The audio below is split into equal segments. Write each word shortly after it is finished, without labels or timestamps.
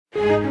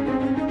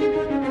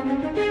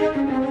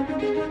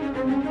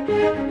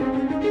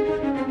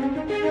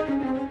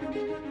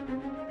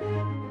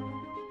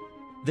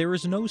There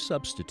is no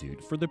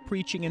substitute for the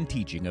preaching and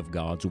teaching of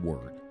God's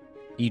Word.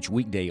 Each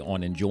weekday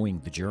on Enjoying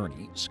the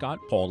Journey, Scott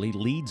Pauley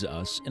leads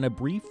us in a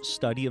brief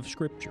study of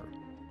Scripture.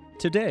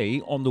 Today,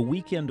 on the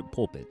Weekend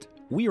Pulpit,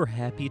 we are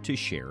happy to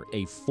share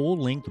a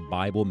full-length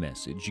Bible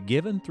message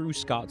given through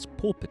Scott's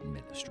pulpit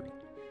ministry.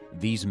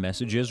 These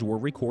messages were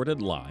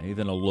recorded live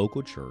in a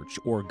local church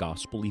or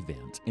gospel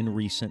event in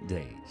recent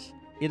days.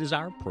 It is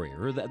our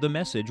prayer that the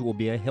message will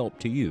be a help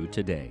to you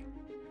today.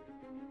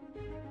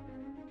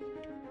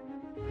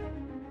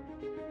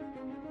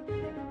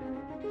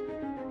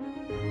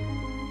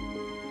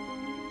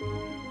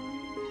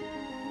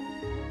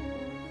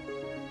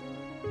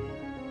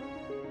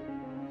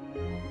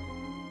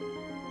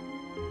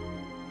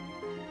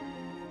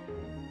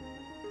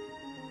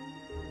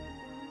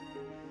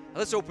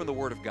 Let's open the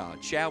Word of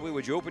God, shall we?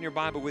 Would you open your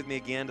Bible with me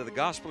again to the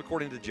Gospel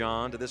according to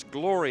John, to this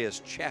glorious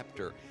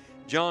chapter,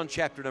 John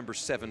chapter number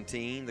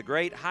 17, the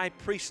great high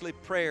priestly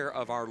prayer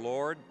of our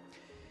Lord.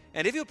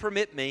 And if you'll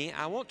permit me,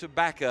 I want to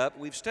back up.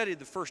 We've studied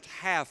the first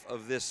half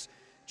of this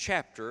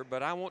chapter,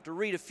 but I want to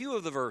read a few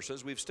of the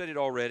verses we've studied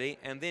already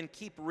and then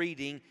keep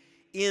reading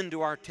into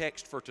our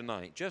text for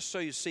tonight, just so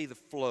you see the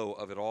flow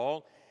of it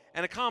all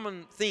and a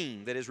common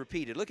theme that is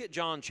repeated. Look at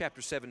John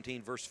chapter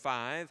 17, verse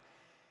 5.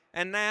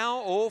 And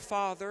now, O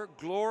Father,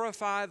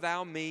 glorify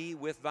thou me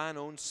with thine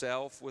own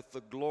self, with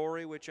the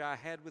glory which I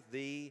had with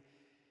thee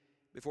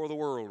before the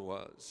world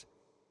was.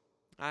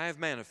 I have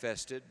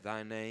manifested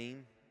thy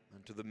name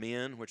unto the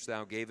men which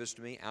thou gavest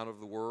me out of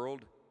the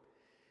world.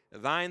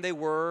 Thine they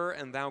were,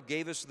 and thou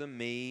gavest them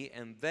me,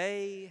 and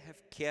they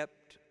have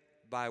kept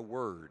thy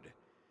word.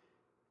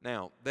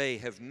 Now, they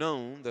have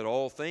known that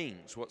all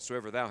things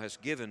whatsoever thou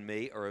hast given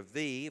me are of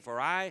thee, for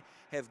I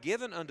have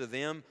given unto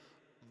them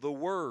the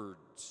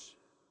words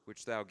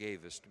which thou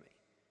gavest me,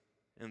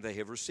 and they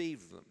have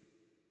received them,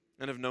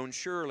 and have known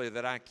surely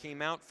that I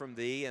came out from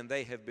thee, and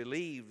they have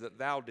believed that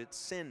thou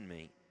didst send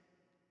me.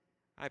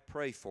 I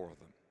pray for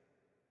them.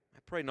 I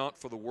pray not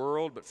for the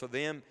world, but for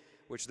them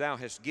which thou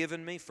hast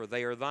given me, for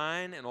they are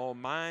thine, and all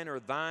mine are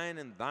thine,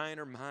 and thine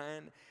are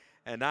mine,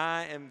 and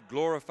I am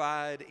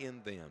glorified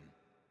in them.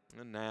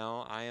 And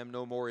now I am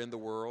no more in the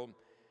world,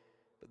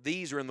 but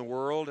these are in the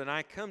world, and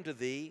I come to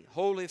thee.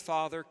 Holy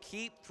Father,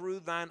 keep through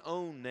thine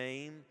own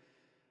name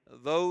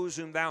those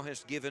whom thou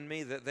hast given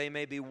me, that they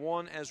may be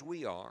one as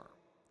we are.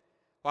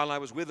 While I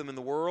was with them in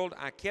the world,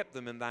 I kept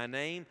them in thy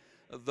name.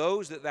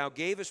 Those that thou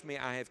gavest me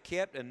I have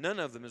kept, and none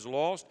of them is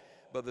lost,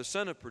 but the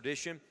son of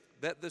perdition,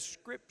 that the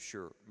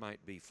scripture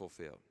might be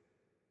fulfilled.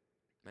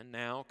 And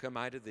now come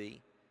I to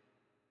thee,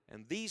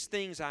 and these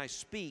things I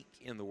speak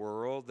in the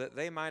world, that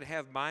they might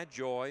have my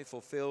joy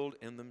fulfilled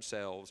in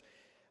themselves.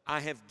 I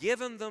have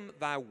given them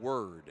thy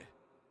word,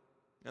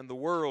 and the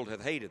world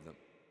hath hated them,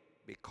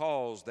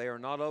 because they are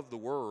not of the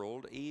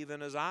world,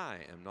 even as I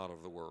am not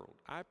of the world.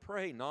 I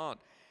pray not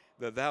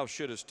that thou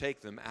shouldest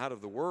take them out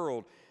of the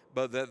world,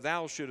 but that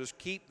thou shouldest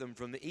keep them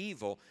from the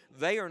evil.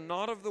 They are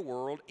not of the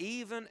world,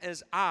 even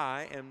as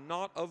I am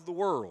not of the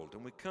world.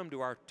 And we come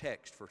to our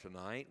text for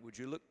tonight. Would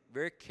you look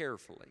very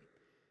carefully,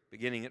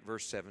 beginning at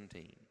verse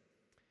 17.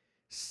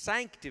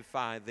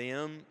 Sanctify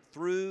them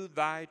through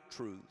thy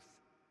truth.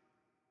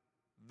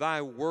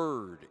 Thy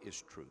word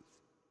is truth.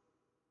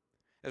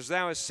 As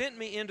thou hast sent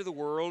me into the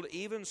world,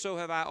 even so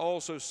have I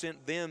also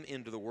sent them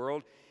into the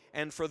world.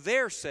 And for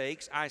their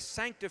sakes I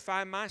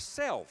sanctify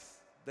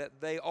myself,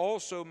 that they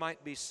also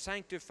might be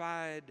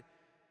sanctified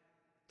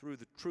through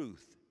the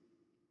truth.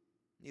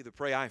 Neither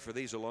pray I for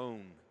these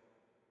alone,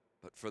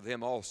 but for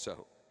them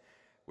also,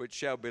 which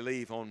shall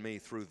believe on me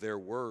through their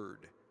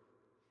word,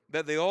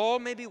 that they all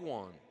may be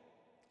one.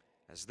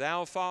 As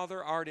thou,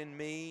 Father, art in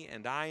me,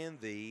 and I in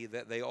thee,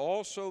 that they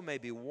also may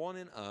be one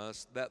in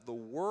us, that the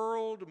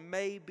world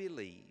may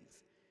believe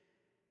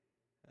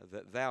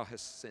that thou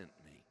hast sent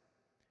me.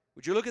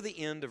 Would you look at the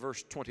end of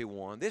verse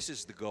 21? This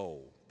is the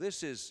goal.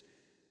 This is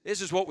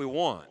what we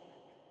want.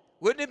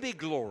 Wouldn't it be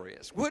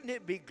glorious? Wouldn't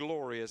it be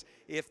glorious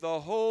if the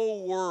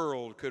whole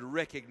world could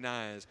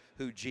recognize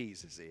who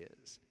Jesus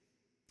is?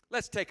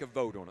 Let's take a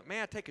vote on it.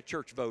 May I take a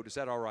church vote? Is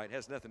that all right? It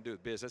has nothing to do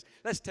with business.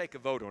 Let's take a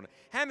vote on it.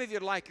 How many of you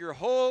would like your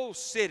whole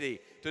city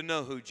to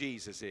know who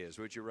Jesus is?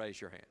 Would you raise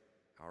your hand?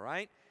 All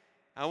right?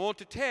 I want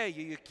to tell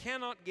you, you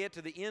cannot get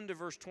to the end of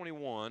verse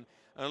 21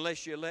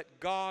 unless you let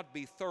God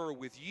be thorough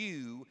with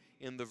you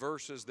in the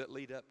verses that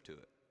lead up to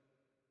it.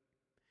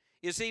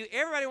 You see,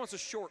 everybody wants a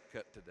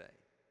shortcut today.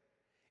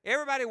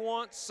 Everybody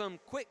wants some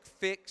quick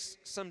fix,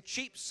 some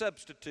cheap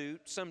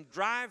substitute, some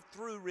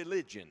drive-through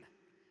religion,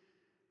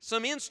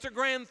 some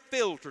Instagram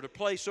filter to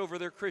place over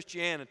their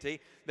Christianity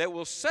that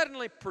will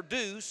suddenly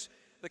produce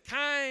the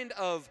kind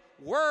of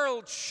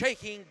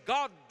world-shaking,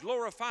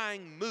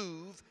 God-glorifying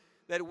move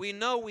that we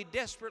know we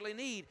desperately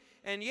need.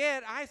 And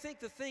yet, I think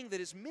the thing that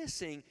is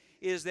missing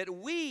is that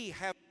we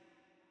have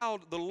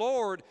allowed the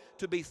Lord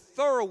to be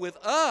thorough with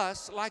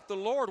us like the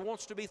Lord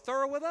wants to be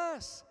thorough with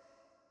us.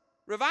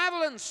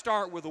 Revival doesn't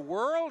start with the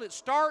world. It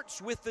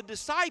starts with the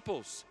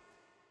disciples.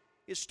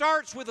 It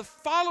starts with the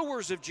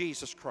followers of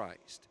Jesus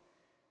Christ.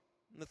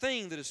 And the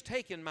thing that has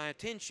taken my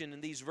attention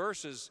in these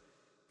verses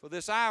for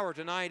this hour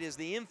tonight is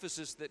the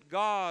emphasis that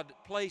God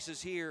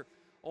places here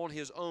on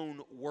His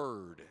own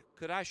Word.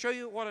 Could I show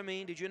you what I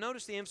mean? Did you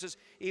notice the emphasis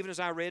even as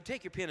I read?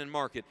 Take your pen and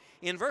mark it.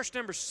 In verse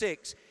number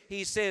 6,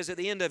 he says at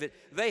the end of it,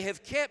 they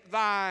have kept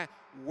thy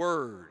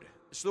word.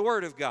 It's the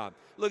word of God.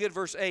 Look at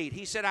verse 8.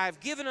 He said, I have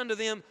given unto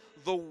them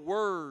the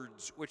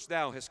words which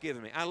thou hast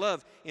given me. I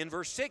love in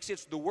verse 6,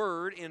 it's the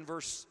word. In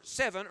verse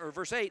 7 or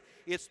verse 8,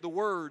 it's the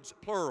words,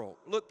 plural.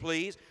 Look,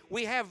 please.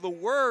 We have the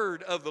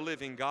word of the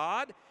living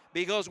God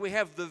because we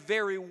have the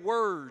very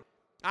word.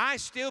 I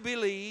still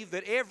believe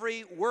that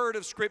every word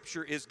of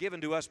Scripture is given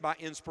to us by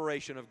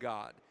inspiration of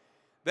God.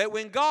 That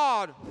when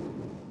God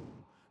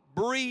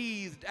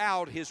breathed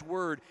out His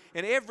Word,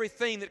 and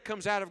everything that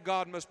comes out of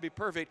God must be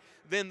perfect,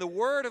 then the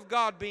Word of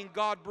God being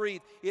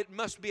God-breathed, it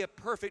must be a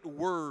perfect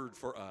Word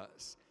for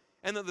us.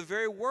 And that the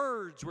very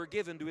words were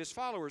given to His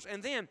followers.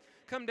 And then,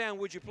 come down,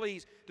 would you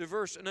please, to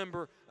verse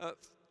number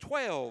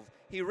 12.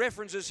 He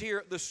references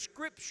here the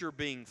Scripture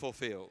being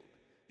fulfilled.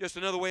 Just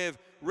another way of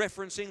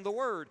referencing the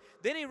Word.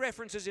 Then he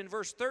references in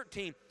verse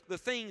 13 the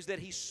things that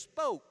He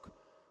spoke.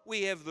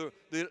 We have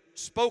the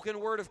spoken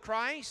Word of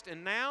Christ,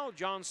 and now,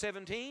 John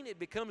 17, it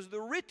becomes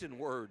the written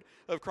Word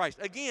of Christ.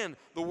 Again,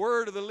 the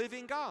Word of the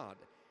living God.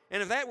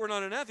 And if that were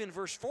not enough, in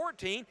verse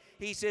 14,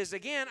 he says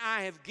again,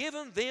 I have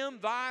given them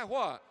thy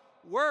what?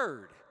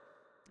 Word.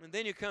 And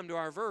then you come to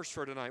our verse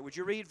for tonight. Would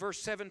you read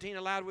verse 17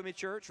 aloud with me,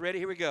 church? Ready?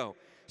 Here we go.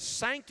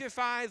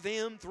 Sanctify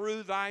them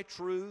through thy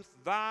truth.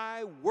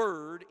 Thy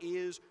word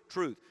is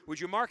truth. Would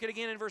you mark it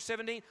again in verse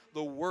 17?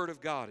 The word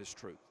of God is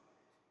truth.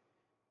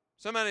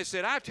 Somebody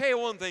said, I tell you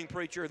one thing,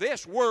 preacher,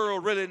 this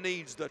world really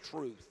needs the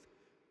truth.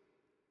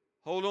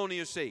 Hold on to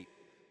your seat.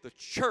 The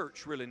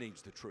church really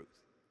needs the truth.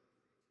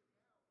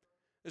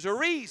 There's a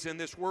reason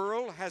this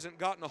world hasn't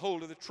gotten a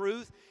hold of the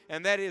truth,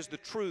 and that is the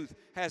truth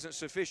hasn't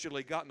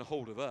sufficiently gotten a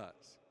hold of us.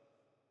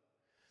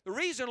 The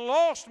reason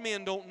lost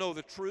men don't know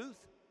the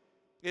truth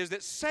is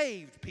that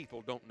saved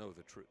people don't know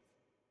the truth.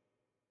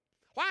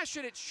 Why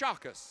should it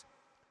shock us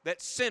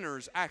that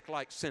sinners act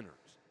like sinners?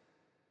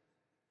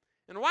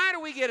 And why do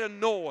we get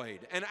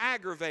annoyed and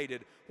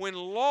aggravated when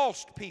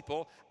lost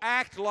people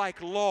act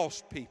like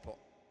lost people?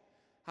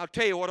 I'll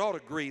tell you what ought to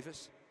grieve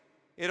us.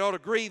 It ought to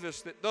grieve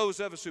us that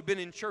those of us who've been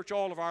in church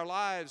all of our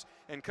lives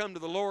and come to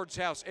the Lord's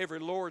house every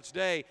Lord's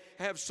day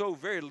have so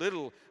very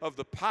little of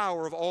the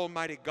power of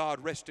Almighty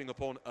God resting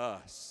upon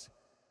us.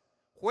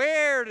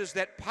 Where does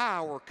that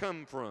power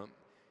come from?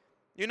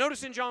 You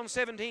notice in John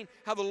 17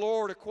 how the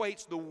Lord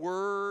equates the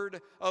Word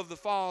of the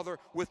Father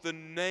with the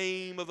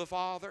name of the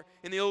Father.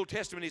 In the Old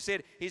Testament, He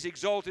said He's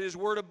exalted His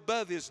Word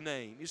above His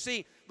name. You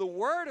see, the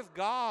Word of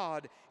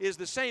God is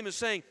the same as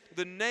saying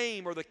the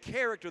name or the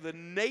character, the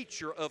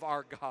nature of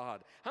our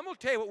God. I'm going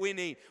to tell you what we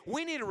need.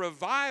 We need a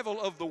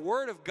revival of the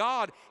Word of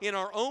God in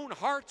our own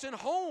hearts and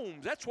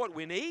homes. That's what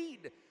we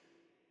need.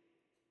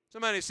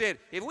 Somebody said,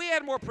 if we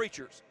had more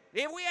preachers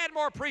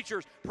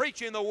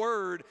preaching the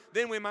Word,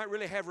 then we might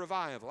really have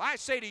revival. I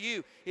say to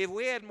you, if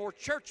we had more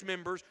church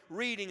members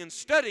reading and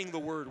studying the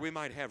Word, we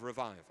might have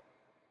revival.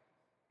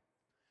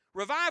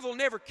 Revival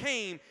never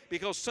came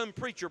because some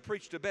preacher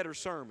preached a better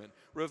sermon.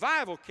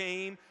 Revival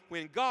came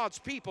when God's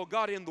people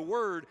got in the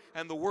Word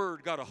and the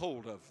Word got a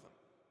hold of them.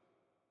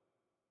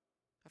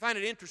 I find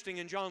it interesting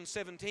in John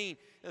 17,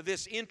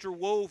 this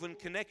interwoven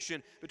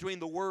connection between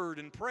the Word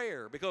and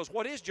prayer. Because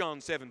what is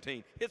John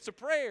 17? It's a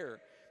prayer.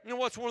 You know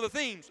what's one of the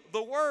themes?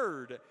 The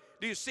Word.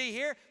 Do you see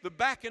here the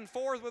back and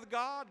forth with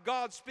God?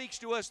 God speaks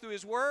to us through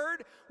His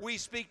Word. We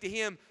speak to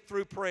Him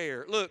through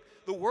prayer. Look,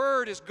 the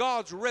Word is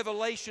God's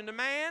revelation to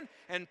man,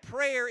 and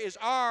prayer is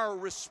our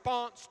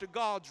response to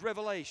God's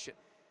revelation.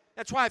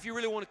 That's why if you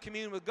really want to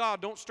commune with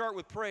God, don't start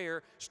with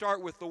prayer,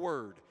 start with the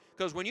Word.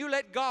 Because when you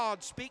let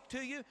God speak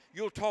to you,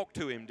 you'll talk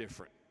to Him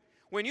different.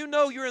 When you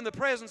know you're in the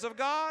presence of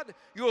God,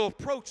 you'll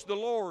approach the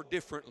Lord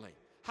differently.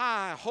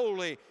 High,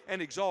 holy,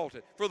 and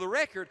exalted. For the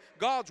record,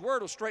 God's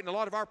Word will straighten a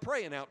lot of our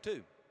praying out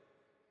too.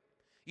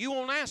 You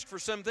won't ask for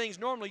some things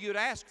normally you'd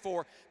ask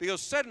for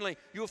because suddenly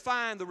you'll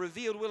find the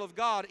revealed will of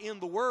God in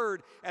the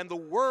Word, and the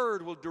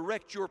Word will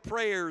direct your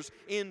prayers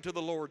into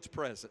the Lord's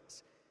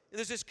presence.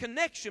 There's this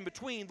connection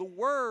between the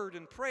Word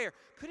and prayer.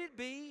 Could it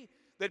be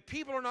that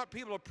people are not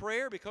people of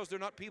prayer because they're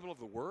not people of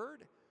the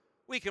Word?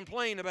 We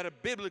complain about a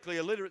biblically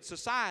illiterate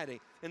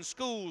society and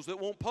schools that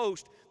won't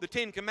post the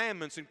Ten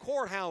Commandments and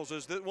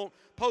courthouses that won't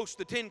post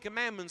the Ten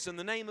Commandments in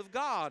the name of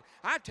God.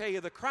 I tell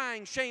you, the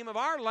crying shame of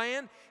our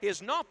land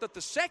is not that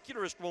the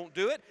secularist won't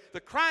do it.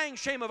 The crying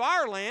shame of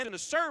our land in the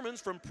sermons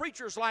from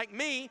preachers like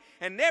me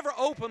and never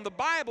opened the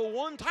Bible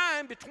one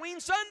time between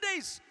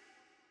Sundays.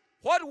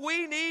 What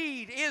we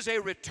need is a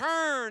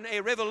return,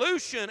 a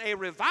revolution, a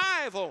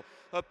revival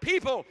of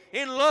people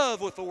in love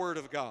with the Word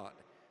of God.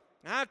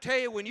 And I tell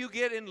you, when you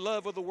get in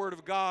love with the Word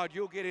of God,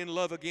 you'll get in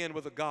love again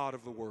with the God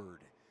of the Word.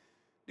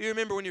 Do you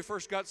remember when you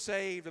first got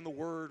saved and the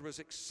Word was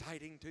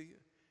exciting to you?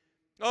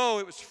 Oh,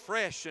 it was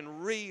fresh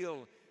and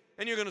real.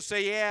 And you're going to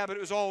say, yeah, but it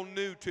was all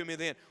new to me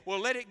then. Well,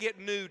 let it get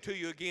new to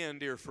you again,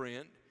 dear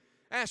friend.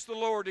 Ask the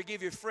Lord to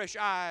give you fresh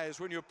eyes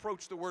when you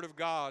approach the Word of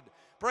God.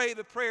 Pray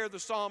the prayer of the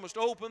psalmist,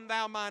 open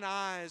thou mine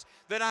eyes,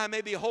 that I may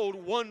behold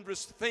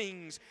wondrous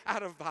things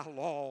out of thy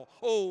law.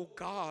 O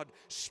God,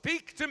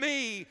 speak to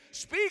me.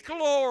 Speak,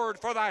 Lord,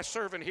 for thy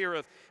servant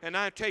heareth. And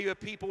I tell you,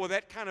 people with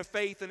that kind of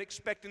faith and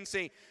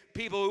expectancy,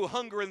 people who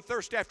hunger and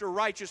thirst after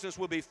righteousness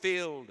will be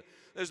filled.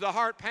 As the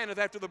hart panteth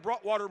after the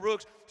water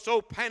brooks, so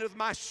panteth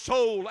my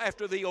soul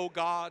after thee, O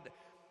God.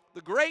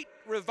 The great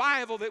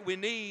revival that we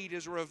need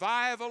is a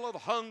revival of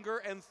hunger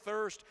and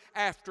thirst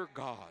after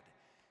God.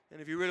 And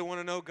if you really want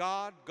to know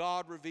God,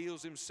 God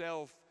reveals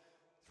Himself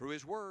through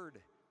His Word.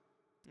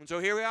 And so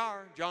here we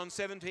are, John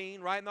 17,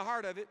 right in the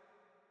heart of it.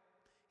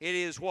 It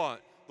is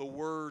what? The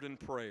Word and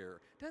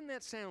prayer. Doesn't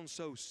that sound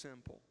so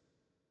simple?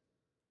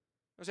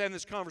 I was having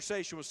this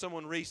conversation with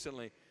someone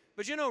recently.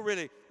 But you know,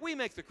 really, we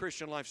make the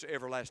Christian life so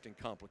everlasting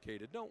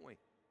complicated, don't we?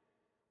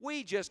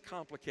 We just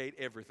complicate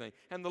everything.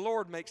 And the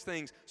Lord makes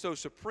things so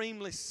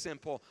supremely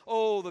simple.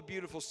 Oh, the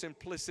beautiful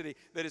simplicity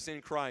that is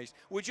in Christ.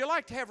 Would you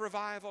like to have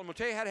revival? I'm going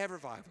to tell you how to have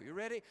revival. You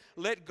ready?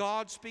 Let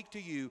God speak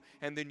to you,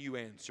 and then you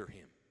answer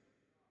Him.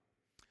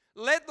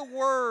 Let the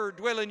Word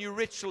dwell in you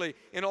richly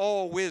in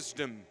all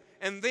wisdom.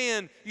 And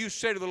then you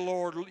say to the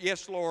Lord,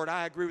 yes, Lord,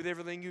 I agree with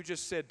everything you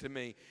just said to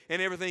me.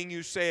 And everything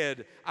you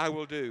said, I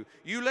will do.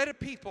 You let a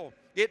people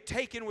get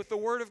taken with the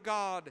Word of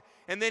God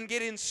and then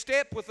get in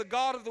step with the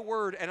God of the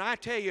Word. And I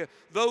tell you,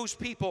 those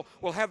people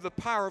will have the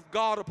power of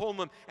God upon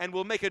them and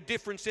will make a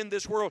difference in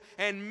this world.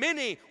 And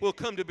many will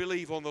come to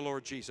believe on the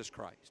Lord Jesus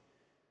Christ.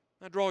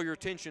 I draw your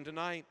attention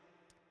tonight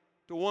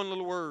to one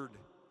little word.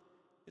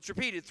 It's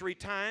repeated 3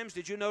 times.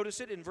 Did you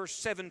notice it in verse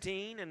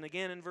 17 and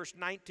again in verse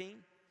 19?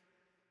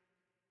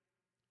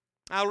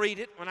 I'll read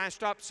it when I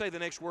stop to say the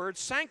next word.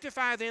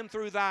 Sanctify them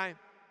through thy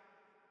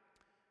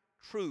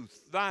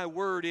truth. Thy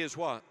word is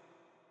what?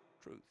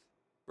 Truth.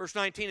 Verse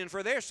 19, and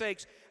for their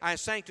sakes I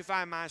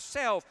sanctify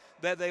myself,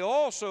 that they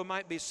also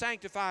might be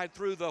sanctified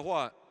through the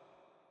what?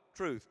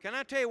 Truth. Can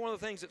I tell you one of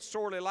the things that's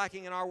sorely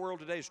lacking in our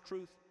world today is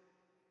truth?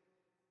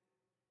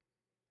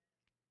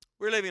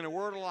 We're living in a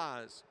world of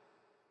lies.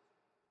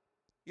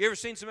 You ever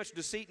seen so much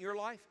deceit in your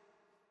life?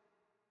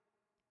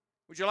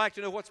 Would you like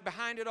to know what's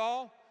behind it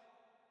all?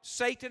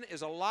 Satan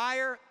is a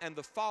liar and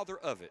the father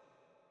of it.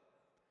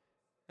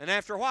 And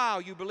after a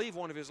while, you believe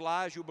one of his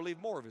lies, you'll believe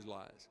more of his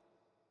lies.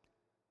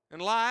 And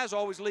lies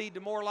always lead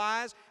to more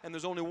lies, and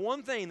there's only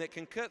one thing that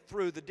can cut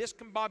through the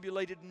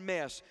discombobulated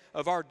mess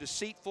of our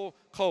deceitful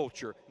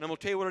culture. And I'm going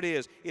to tell you what it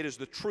is. It is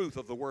the truth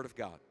of the Word of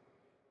God.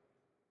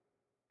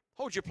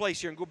 Hold your place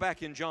here and go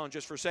back in John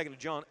just for a second to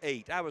John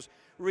 8. I was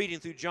reading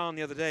through John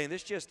the other day, and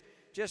this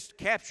just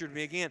captured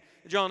me again.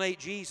 John 8,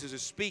 Jesus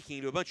is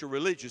speaking to a bunch of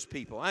religious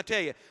people. I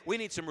tell you, we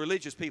need some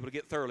religious people to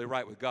get thoroughly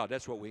right with God.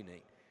 That's what we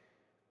need.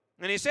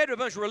 And he said to a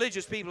bunch of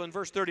religious people in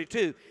verse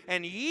 32,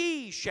 and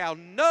ye shall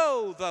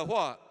know the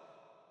what?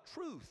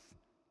 Truth.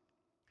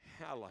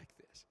 I like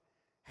this.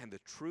 And the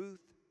truth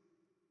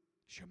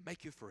shall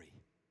make you free.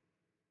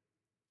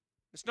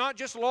 It's not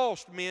just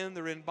lost men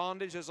that are in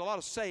bondage. There's a lot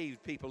of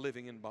saved people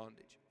living in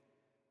bondage.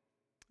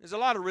 There's a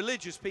lot of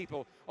religious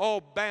people all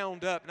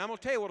bound up. And I'm going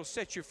to tell you what will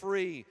set you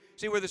free.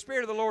 See, where the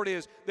Spirit of the Lord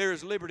is, there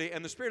is liberty.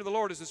 And the Spirit of the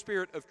Lord is the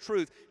Spirit of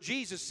truth.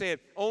 Jesus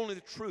said, only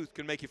the truth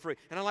can make you free.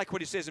 And I like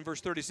what He says in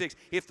verse 36.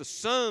 If the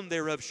Son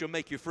thereof shall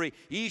make you free,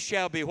 ye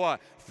shall be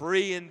what?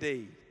 Free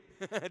indeed.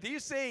 Do you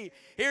see?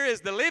 Here is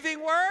the living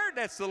Word.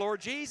 That's the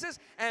Lord Jesus.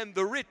 And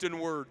the written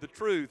Word, the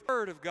truth. The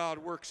Word of God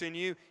works in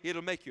you.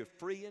 It'll make you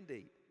free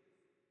indeed.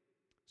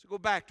 So go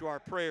back to our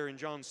prayer in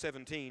John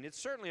 17.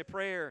 It's certainly a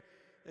prayer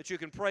that you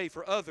can pray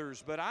for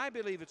others, but I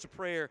believe it's a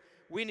prayer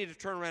we need to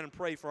turn around and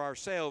pray for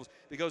ourselves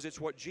because it's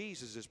what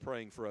Jesus is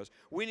praying for us.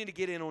 We need to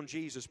get in on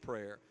Jesus'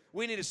 prayer.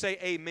 We need to say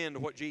amen to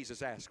what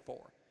Jesus asked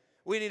for.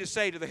 We need to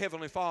say to the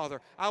Heavenly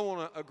Father, I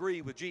want to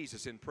agree with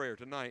Jesus in prayer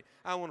tonight.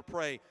 I want to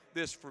pray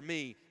this for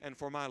me and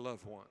for my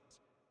loved ones.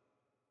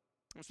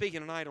 I'm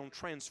speaking tonight on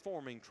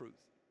transforming truth.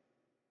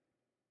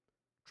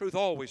 Truth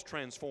always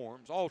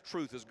transforms. All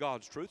truth is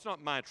God's truth. It's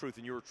not my truth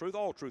and your truth.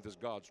 All truth is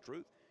God's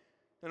truth.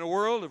 In a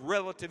world of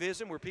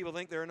relativism where people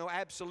think there are no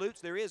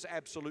absolutes, there is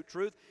absolute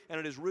truth, and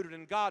it is rooted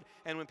in God.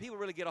 And when people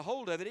really get a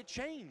hold of it, it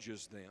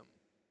changes them.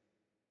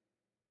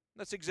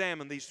 Let's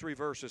examine these 3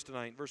 verses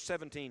tonight, verse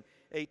 17,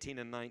 18,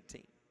 and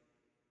 19.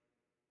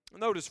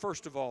 Notice,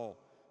 first of all,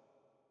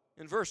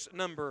 in verse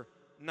number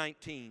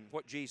 19,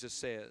 what Jesus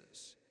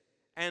says,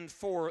 and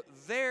for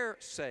their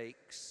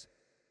sakes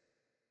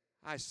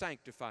I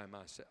sanctify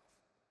myself.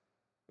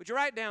 Would you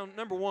write down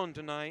number 1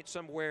 tonight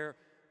somewhere?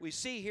 We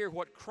see here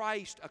what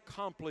Christ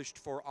accomplished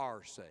for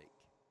our sake.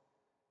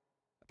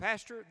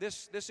 Pastor,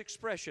 this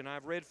expression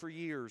I've read for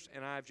years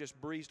and I've just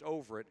breezed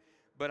over it,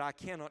 but I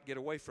cannot get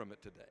away from it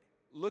today.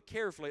 Look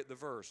carefully at the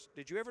verse.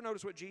 Did you ever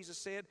notice what Jesus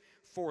said?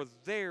 For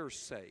their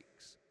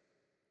sakes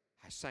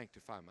I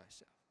sanctify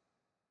myself.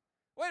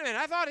 Wait a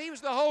minute, I thought He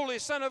was the Holy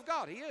Son of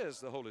God. He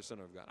is the Holy Son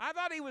of God. I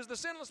thought He was the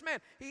sinless man.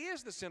 He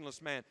is the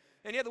sinless man.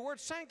 And yet the word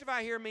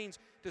sanctify here means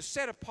to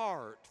set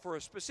apart for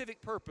a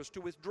specific purpose,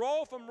 to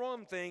withdraw from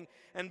one thing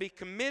and be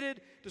committed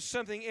to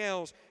something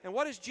else. And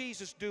what is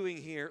Jesus doing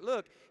here?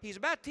 Look, He's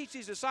about to teach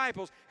these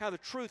disciples how the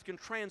truth can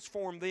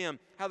transform them,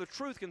 how the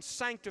truth can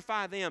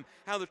sanctify them,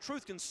 how the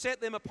truth can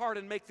set them apart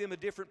and make them a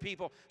different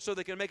people so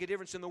they can make a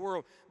difference in the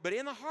world. But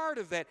in the heart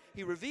of that,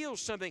 He reveals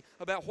something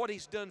about what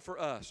He's done for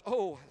us.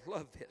 Oh, I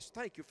love this.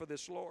 Thank you for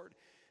this, Lord.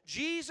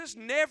 Jesus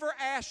never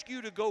asks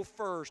you to go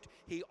first.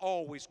 He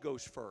always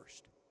goes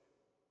first.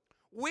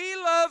 We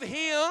love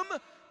Him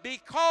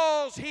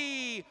because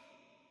He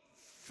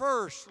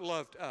first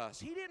loved us.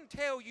 He didn't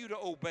tell you to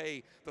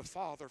obey the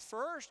Father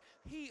first.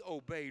 He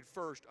obeyed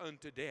first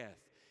unto death.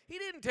 He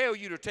didn't tell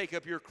you to take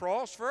up your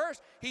cross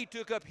first. He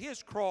took up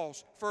His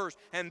cross first.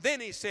 And then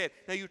He said,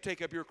 now you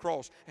take up your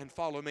cross and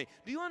follow me.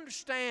 Do you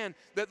understand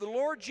that the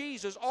Lord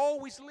Jesus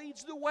always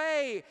leads the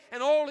way,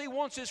 and all He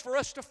wants is for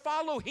us to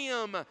follow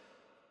Him?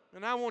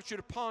 And I want you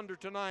to ponder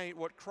tonight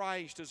what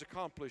Christ has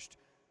accomplished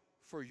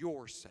for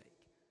your sake.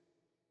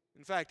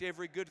 In fact,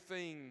 every good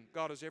thing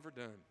God has ever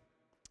done,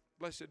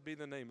 blessed be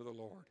the name of the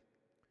Lord,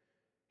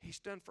 He's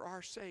done for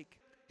our sake.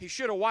 He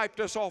should have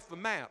wiped us off the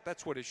map.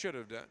 That's what He should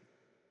have done.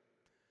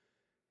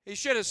 He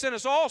should have sent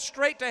us all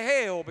straight to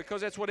hell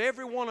because that's what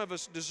every one of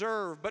us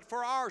deserve. But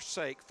for our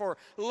sake, for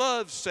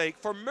love's sake,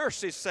 for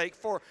mercy's sake,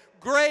 for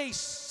grace's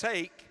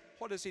sake,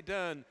 what has He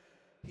done?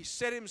 He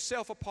set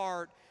Himself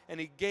apart and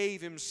He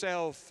gave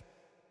Himself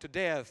to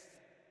death.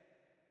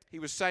 He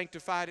was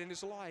sanctified in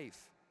His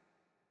life.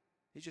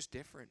 He's just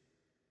different.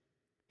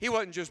 He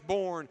wasn't just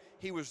born,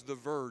 He was the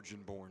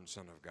virgin-born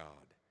Son of God.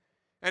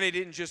 And He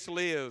didn't just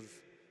live,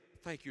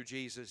 thank you,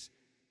 Jesus,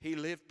 He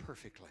lived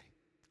perfectly.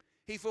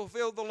 He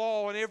fulfilled the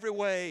law in every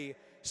way,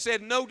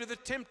 said no to the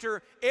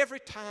tempter every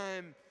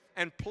time,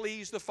 and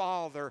pleased the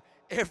Father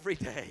every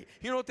day.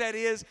 You know what that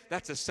is?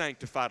 That's a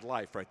sanctified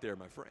life right there,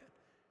 my friend.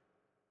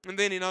 And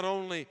then He not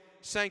only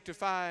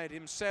sanctified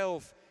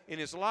Himself in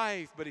His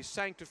life, but He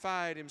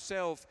sanctified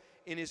Himself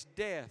in His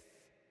death.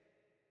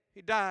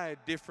 He died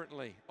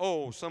differently.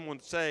 Oh, someone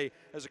would say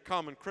as a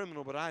common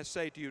criminal, but I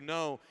say to you,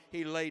 no,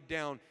 He laid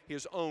down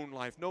His own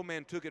life. No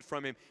man took it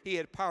from Him. He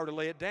had power to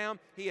lay it down.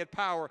 He had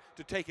power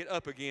to take it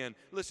up again.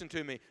 Listen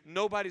to me.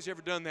 Nobody's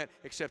ever done that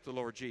except the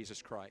Lord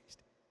Jesus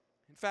Christ.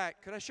 In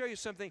fact, could I show you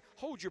something?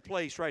 Hold your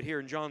place right here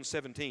in John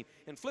 17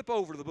 and flip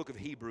over to the book of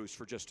Hebrews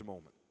for just a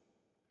moment.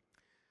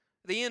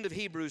 The end of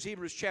Hebrews,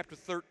 Hebrews chapter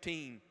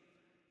 13.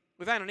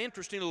 We've had an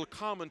interesting little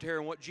commentary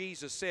on what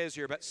Jesus says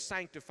here about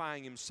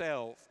sanctifying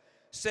Himself,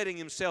 setting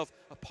Himself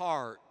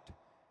apart.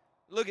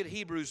 Look at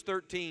Hebrews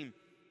 13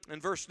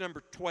 and verse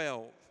number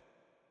 12.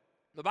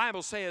 The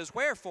Bible says,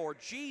 wherefore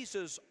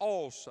Jesus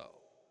also,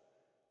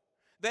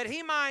 that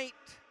He might,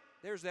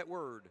 there's that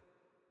word,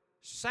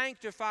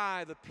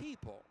 sanctify the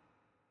people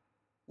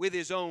with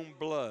His own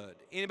blood.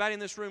 Anybody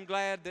in this room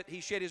glad that He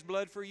shed His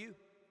blood for you?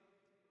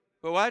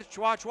 But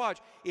watch.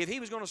 If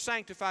He was going to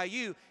sanctify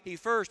you, He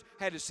first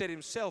had to set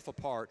Himself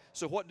apart.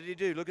 So what did He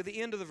do? Look at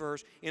the end of the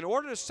verse. In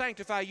order to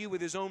sanctify you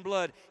with His own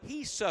blood,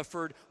 He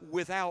suffered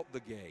without the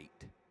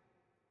gate.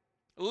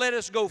 Let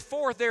us go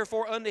forth,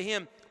 therefore, unto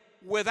Him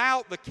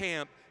without the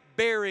camp,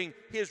 bearing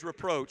His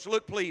reproach.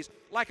 Look, please,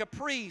 like a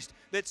priest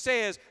that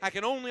says, I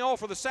can only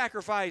offer the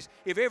sacrifice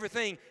if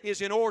everything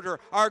is in order.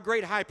 Our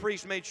great high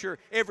priest made sure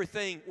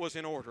everything was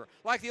in order.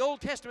 Like the Old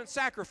Testament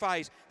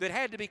sacrifice that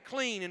had to be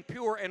clean and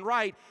pure and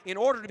right in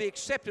order to be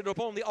accepted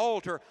upon the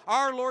altar,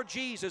 our Lord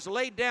Jesus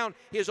laid down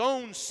His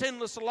own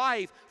sinless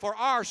life for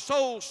our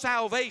soul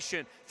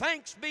salvation.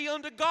 Thanks be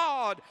unto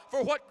God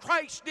for what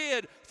Christ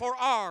did for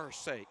our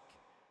sake.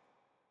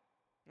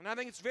 And I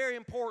think it's very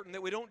important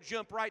that we don't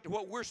jump right to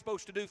what we're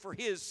supposed to do for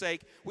His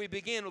sake. We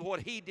begin with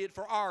what He did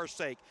for our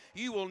sake.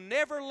 You will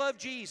never love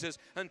Jesus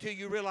until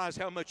you realize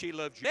how much He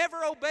loved you.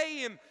 Never obey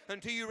Him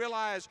until you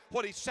realize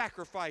what He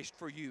sacrificed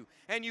for you.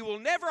 And you will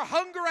never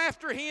hunger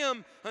after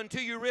Him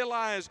until you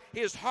realize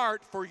His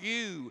heart for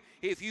you.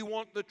 If you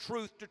want the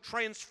truth to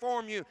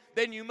transform you,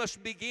 then you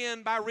must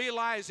begin by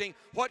realizing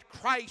what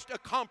Christ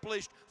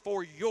accomplished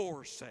for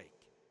your sake.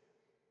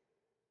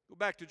 Go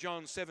back to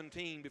John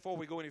 17. Before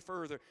we go any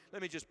further,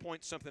 let me just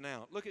point something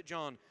out. Look at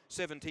John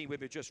 17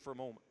 with me just for a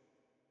moment.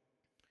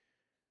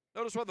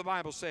 Notice what the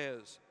Bible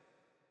says.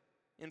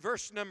 In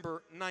verse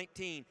number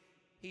 19,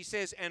 He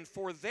says, and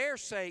for their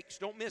sakes,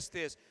 don't miss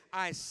this,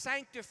 I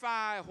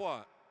sanctify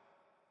what?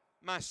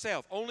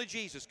 Myself. Only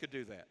Jesus could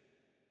do that.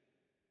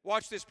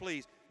 Watch this,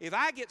 please. If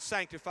I get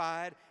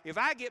sanctified, if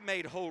I get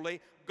made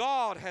holy,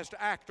 God has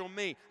to act on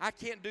me. I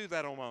can't do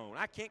that on my own.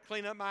 I can't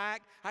clean up my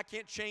act. I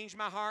can't change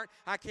my heart.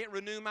 I can't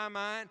renew my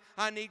mind.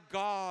 I need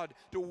God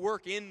to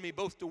work in me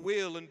both to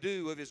will and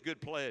do of His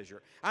good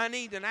pleasure. I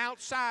need an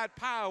outside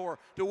power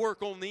to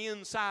work on the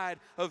inside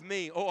of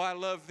me. Oh, I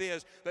love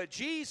this. But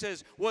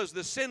Jesus was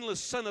the sinless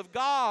Son of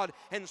God,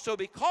 and so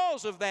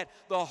because of that,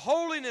 the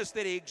holiness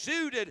that He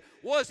exuded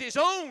was His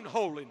own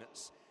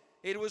holiness.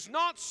 It was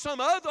not some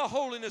other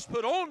holiness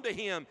put onto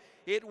Him.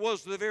 It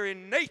was the very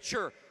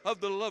nature of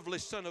the lovely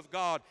Son of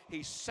God.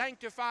 He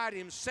sanctified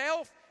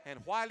Himself, and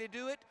why did He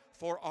do it?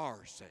 For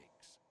our sakes.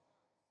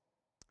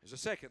 There's a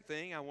second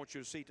thing I want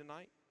you to see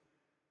tonight.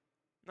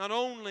 Not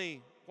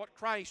only what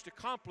Christ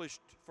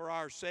accomplished for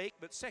our sake,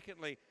 but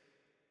secondly,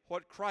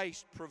 what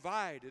Christ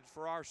provided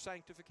for our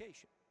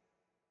sanctification.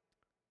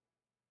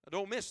 Now,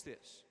 don't miss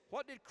this.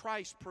 What did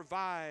Christ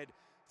provide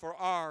for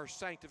our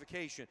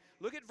sanctification?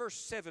 Look at verse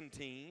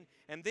 17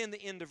 and then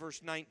the end of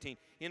verse 19.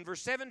 In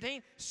verse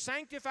 17,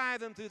 sanctify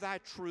them through thy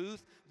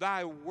truth,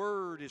 thy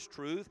word is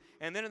truth.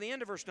 And then at the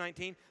end of verse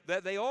 19,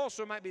 that they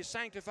also might be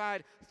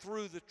sanctified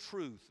through the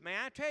truth. May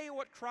I tell you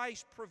what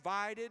Christ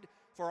provided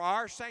for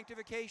our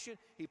sanctification?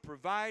 He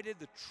provided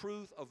the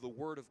truth of the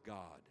Word of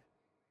God.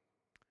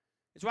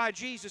 It's why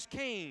Jesus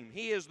came.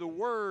 He is the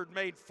Word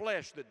made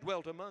flesh that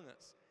dwelt among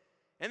us.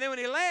 And then when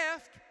He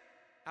left,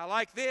 I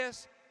like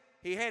this,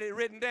 He had it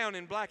written down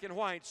in black and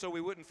white so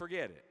we wouldn't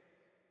forget it.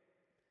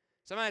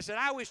 Somebody said,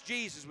 I wish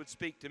Jesus would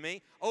speak to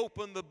me.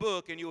 Open the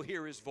book and you'll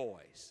hear His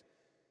voice.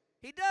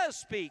 He does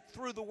speak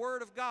through the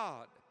Word of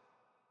God.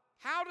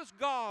 How does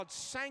God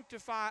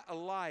sanctify a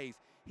life?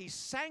 He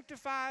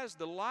sanctifies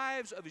the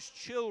lives of His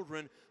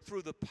children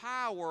through the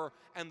power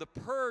and the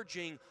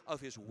purging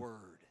of His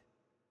Word.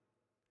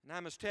 And I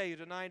must tell you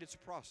tonight, it's a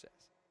process.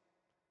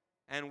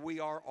 And we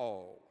are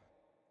all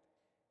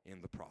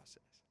in the process.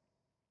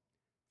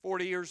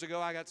 40 years ago,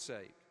 I got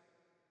saved.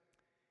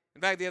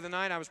 In fact, the other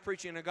night, I was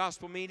preaching in a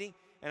gospel meeting,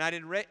 and I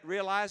didn't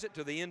realize it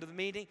till the end of the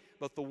meeting,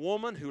 but the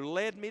woman who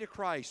led me to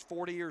Christ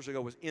 40 years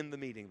ago was in the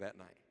meeting that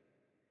night.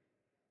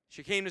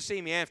 She came to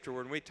see me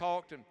afterward, and we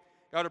talked and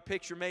got her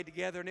picture made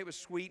together, and it was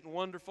sweet and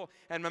wonderful.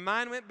 And my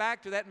mind went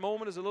back to that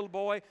moment as a little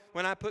boy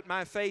when I put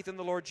my faith in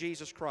the Lord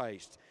Jesus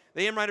Christ.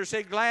 The hymn writer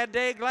said, glad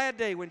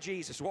day when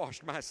Jesus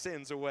washed my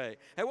sins away.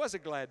 It was a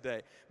glad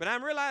day. But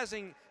I'm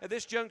realizing at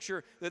this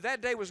juncture that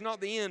that day was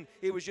not the end,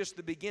 it was just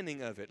the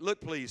beginning of it.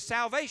 Look, please,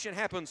 salvation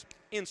happens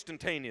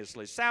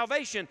instantaneously.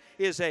 Salvation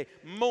is a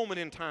moment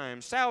in time.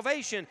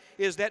 Salvation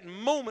is that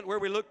moment where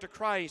we look to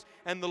Christ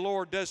and the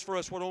Lord does for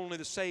us what only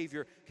the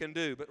Savior can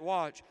do. But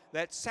watch,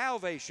 that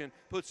salvation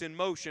puts in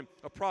motion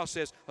a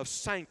process of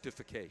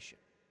sanctification.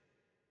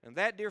 And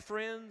that, dear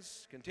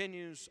friends,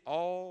 continues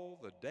all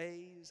the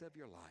days of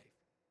your life.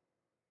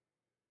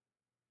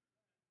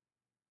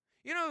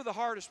 You know who the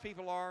hardest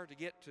people are to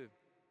get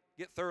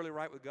thoroughly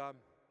right with God?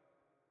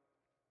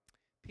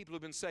 People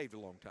who've been saved a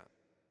long time.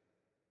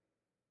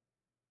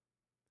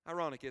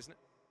 Ironic, isn't it?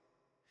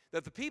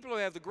 That the people who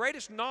have the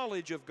greatest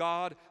knowledge of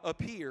God up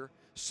here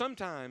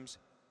sometimes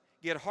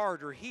get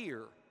harder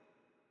here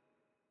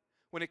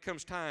when it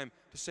comes time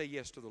to say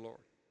yes to the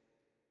Lord.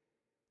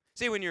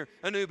 See, when you're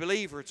a new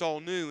believer, it's all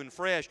new and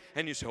fresh,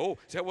 and you say, oh,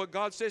 is that what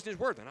God says in His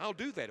Word? Then I'll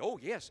do that. Oh,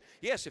 yes,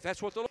 if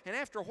that's what the Lord... And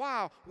after a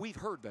while, we've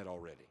heard that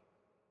already.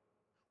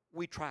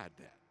 We tried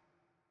that.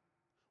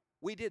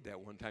 We did that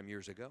one time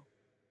years ago.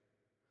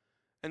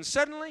 And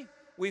suddenly,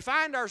 we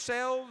find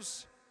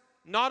ourselves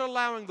not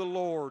allowing the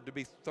Lord to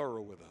be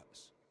thorough with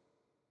us.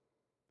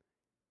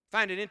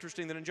 Find it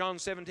interesting that in John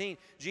 17,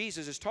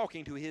 Jesus is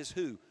talking to His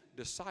who?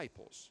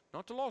 Disciples,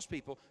 not to lost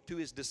people, to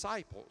His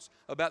disciples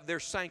about their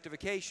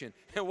sanctification.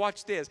 And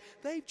watch this,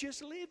 they've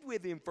just lived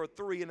with Him for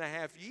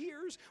 3.5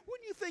 years.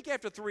 Wouldn't you think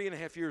after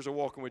 3.5 years of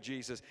walking with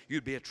Jesus,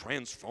 you'd be a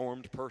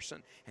transformed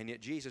person? And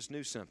yet Jesus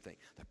knew something.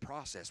 The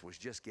process was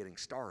just getting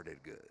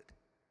started good.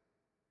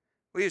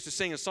 We used to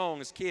sing a song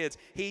as kids,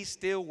 He's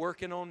still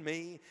working on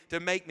me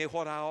to make me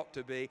what I ought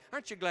to be.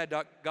 Aren't you glad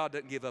God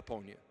doesn't give up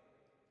on you?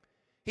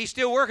 He's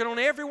still working on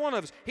every one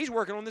of us. He's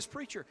working on this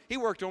preacher. He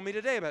worked on me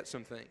today about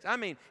some things. I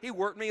mean, He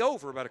worked me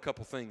over about a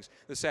couple things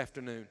this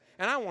afternoon.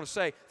 And I want to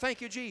say,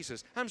 thank you,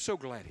 Jesus. I'm so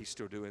glad He's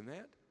still doing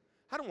that.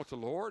 I don't want the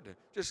Lord to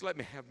just let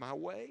me have my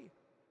way.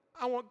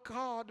 I want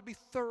God to be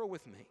thorough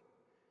with me.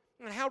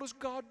 And how does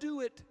God do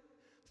it?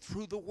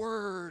 Through the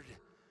Word,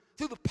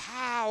 through the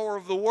power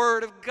of the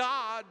Word of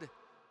God.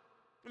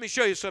 Let me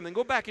show you something.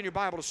 Go back in your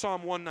Bible to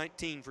Psalm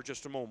 119 for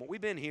just a moment.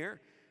 We've been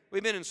here.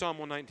 We've been in Psalm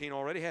 119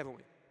 already, haven't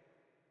we?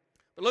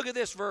 But look at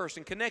this verse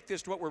and connect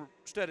this to what we're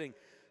studying.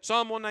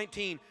 Psalm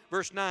 119,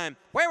 verse 9.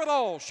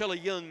 Wherewithal shall a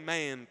young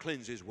man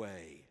cleanse his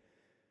way?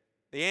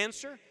 The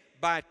answer,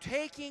 by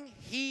taking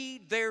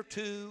heed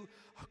thereto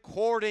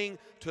according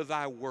to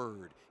thy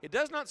word. It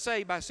does not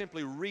say by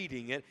simply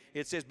reading it.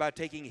 It says by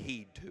taking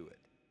heed to it.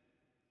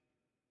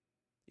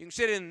 You can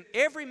sit in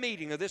every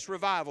meeting of this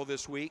revival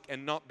this week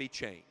and not be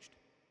changed.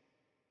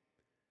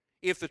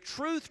 If the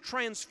truth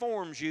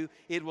transforms you,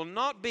 it will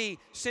not be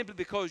simply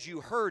because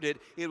you heard it.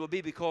 It will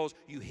be because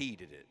you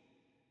heeded it.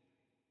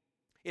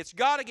 It's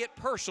got to get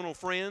personal,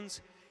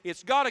 friends.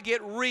 It's got to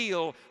get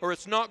real, or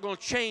it's not going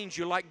to change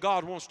you like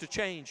God wants to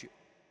change you.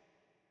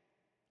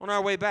 On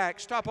our way back,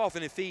 stop off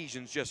in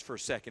Ephesians just for a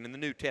second in the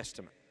New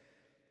Testament.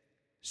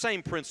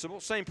 Same principle.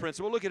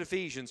 Look at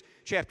Ephesians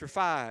chapter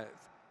 5.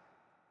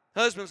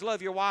 Husbands,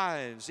 love your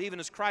wives, even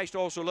as Christ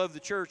also loved the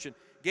church and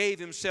gave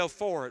Himself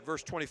for it.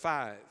 Verse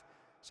 25.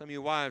 Some of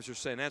you wives are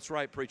saying, that's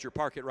right, preacher,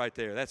 park it right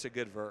there. That's a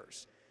good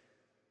verse.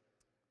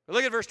 But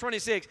look at verse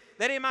 26.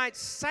 That He might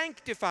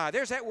sanctify,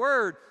 there's that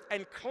word,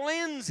 and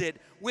cleanse it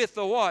with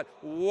the what?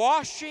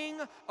 Washing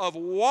of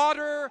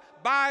water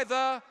by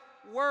the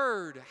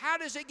Word. How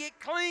does it get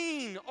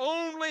clean?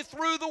 Only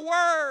through the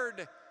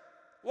Word.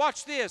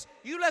 Watch this.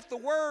 You let the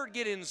Word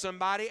get in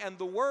somebody, and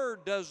the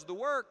Word does the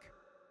work.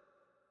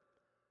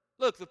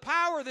 Look, the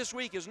power this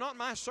week is not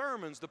my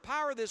sermons. The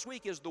power this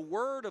week is the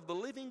Word of the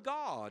living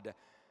God.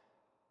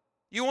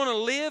 You want to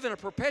live in a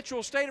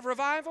perpetual state of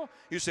revival?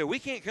 You say, we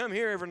can't come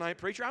here every night,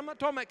 preacher. I'm not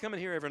talking about coming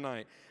here every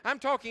night. I'm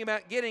talking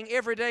about getting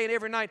every day and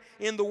every night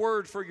in the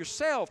Word for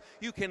yourself.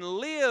 You can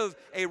live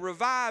a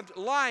revived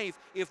life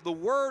if the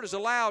Word is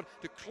allowed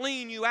to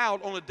clean you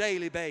out on a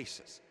daily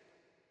basis.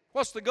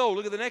 What's the goal?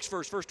 Look at the next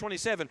verse, verse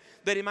 27.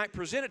 That He might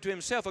present it to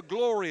Himself a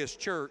glorious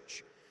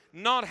church,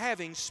 not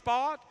having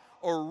spot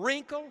or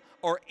wrinkle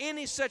or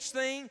any such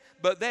thing,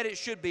 but that it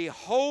should be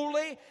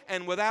holy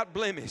and without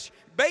blemish.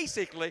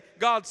 Basically,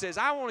 God says,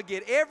 I want to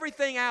get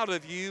everything out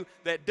of you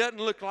that doesn't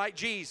look like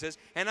Jesus,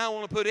 and I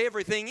want to put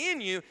everything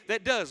in you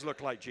that does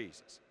look like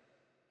Jesus.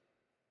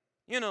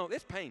 You know,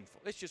 it's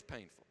painful. It's just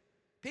painful.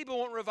 People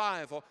want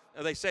revival.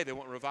 They say they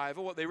want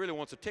revival. What they really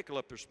want is to tickle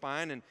up their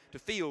spine and to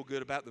feel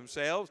good about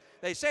themselves.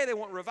 They say they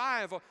want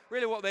revival.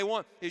 Really what they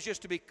want is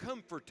just to be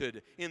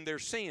comforted in their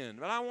sin.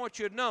 But I want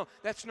you to know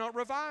that's not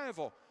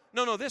revival.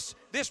 No, this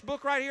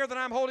book right here that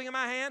I'm holding in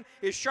my hand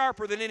is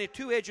sharper than any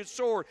two-edged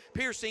sword,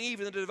 piercing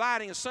even the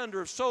dividing asunder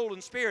of soul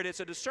and spirit.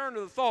 It's a discerner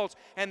of the thoughts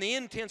and the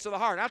intents of the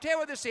heart. I'll tell you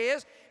what this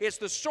is. It's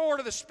the sword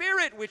of the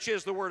Spirit, which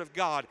is the Word of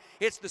God.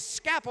 It's the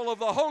scalpel of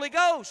the Holy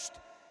Ghost,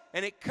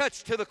 and it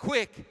cuts to the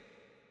quick.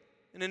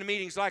 And in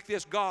meetings like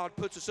this, God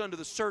puts us under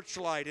the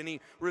searchlight, and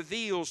He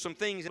reveals some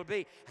things that will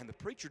be. And the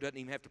preacher doesn't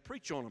even have to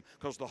preach on them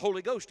because the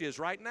Holy Ghost is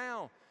right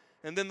now.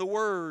 And then the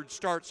Word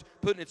starts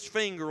putting its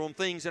finger on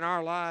things in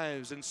our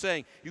lives and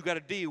saying, you got to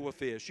deal with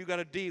this, you got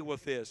to deal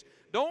with this.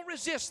 Don't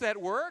resist that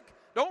work.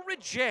 Don't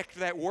reject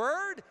that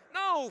Word.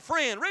 No,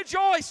 friend,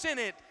 rejoice in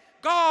it.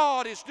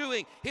 God is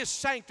doing His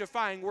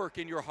sanctifying work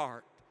in your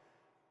heart.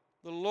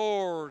 The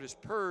Lord is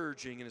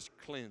purging and is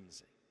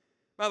cleansing.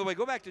 By the way,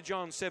 go back to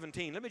John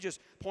 17. Let me just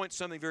point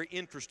something very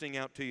interesting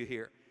out to you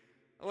here.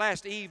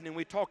 Last evening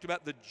we talked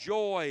about the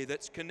joy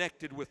that's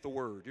connected with the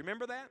Word. You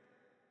remember that?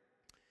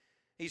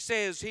 He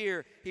says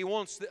here He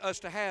wants us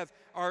to have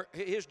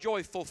His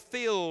joy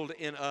fulfilled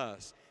in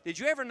us. Did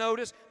you ever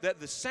notice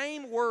that the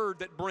same Word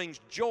that brings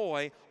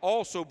joy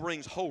also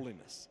brings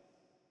holiness?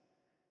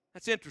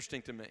 That's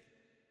interesting to me.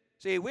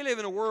 See, we live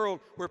in a world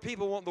where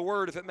people want the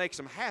Word if it makes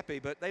them happy,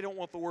 but they don't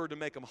want the Word to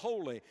make them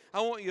holy.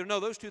 I want you to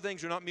know those two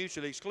things are not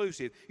mutually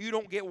exclusive. You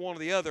don't get one or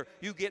the other.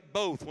 You get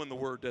both when the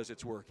Word does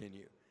its work in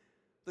you.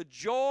 The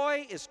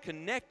joy is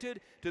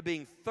connected to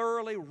being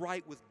thoroughly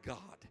right with God.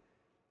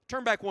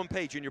 Turn back one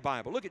page in your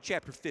Bible. Look at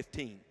chapter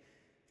 15.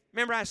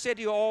 Remember I said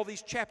to you all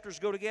these chapters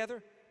go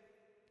together?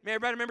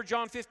 Everybody remember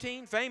John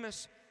 15?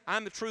 Famous.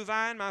 I'm the true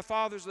vine, my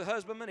Father's the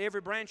husbandman. Every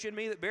branch in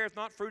me that beareth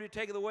not fruit, He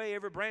taketh away.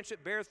 Every branch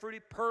that beareth fruit, He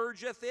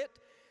purgeth it,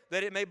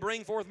 that it may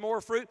bring forth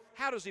more fruit.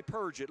 How does He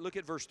purge it? Look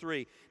at verse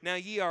 3. Now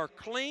ye are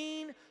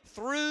clean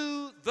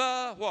through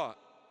the what?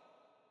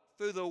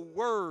 Through the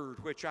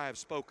word which I have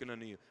spoken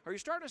unto you. Are you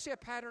starting to see a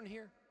pattern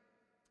here?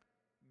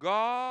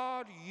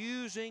 God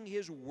using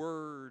His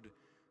word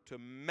to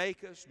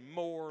make us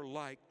more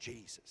like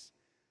Jesus.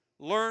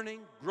 Learning,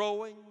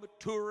 growing,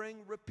 maturing,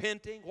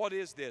 repenting. What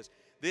is this?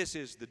 This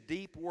is the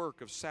deep work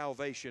of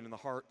salvation in the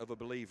heart of a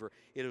believer.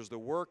 It is the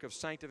work of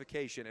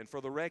sanctification. And for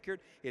the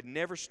record, it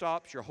never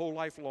stops your whole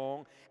life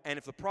long. And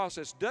if the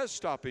process does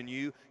stop in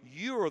you,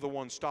 you are the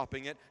one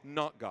stopping it,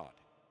 not God.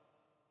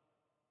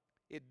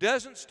 It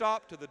doesn't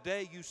stop to the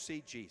day you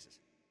see Jesus.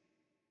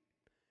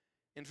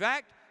 In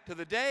fact, to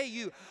the day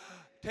you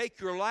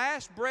take your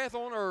last breath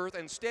on earth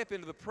and step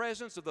into the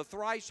presence of the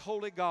thrice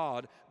holy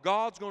God,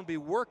 God's going to be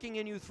working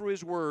in you through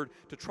His Word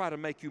to try to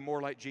make you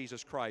more like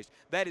Jesus Christ.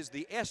 That is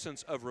the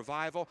essence of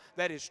revival.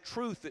 That is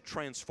truth that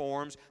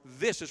transforms.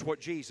 This is what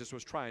Jesus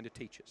was trying to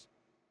teach us.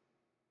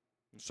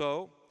 And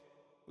so,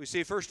 we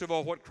see first of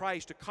all what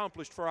Christ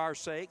accomplished for our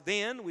sake.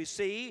 Then we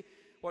see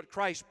what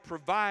Christ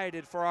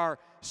provided for our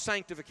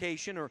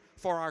sanctification or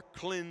for our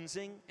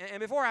cleansing. And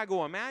before I go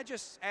on, may I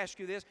just ask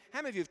you this? How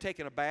many of you have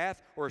taken a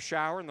bath or a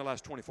shower in the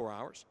last 24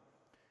 hours?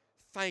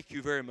 Thank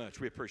you very much.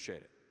 We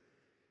appreciate it.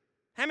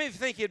 How many of you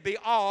think it'd be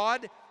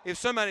odd if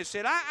somebody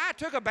said, I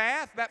took a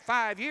bath about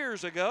 5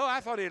 years ago. I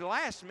thought it'd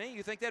last me.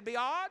 You think that'd be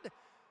odd?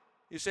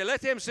 You say,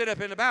 let them sit up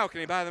in the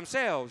balcony by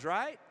themselves,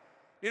 right?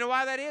 You know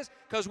why that is?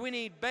 Because we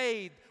need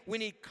bathed, we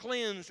need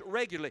cleansed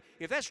regularly.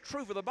 If that's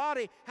true for the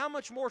body, how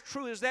much more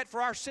true is that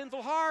for our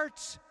sinful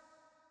hearts?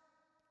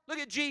 Look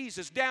at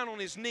Jesus down on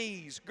His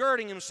knees,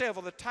 girding Himself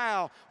with a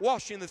towel,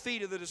 washing the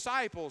feet of the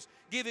disciples,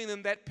 giving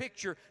them that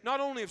picture not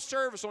only of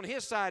service on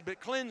His side, but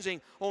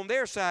cleansing on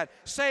their side,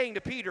 saying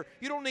to Peter,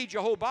 you don't need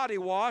your whole body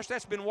washed,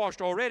 that's been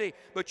washed already,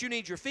 but you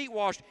need your feet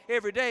washed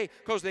every day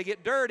because they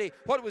get dirty.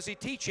 What was He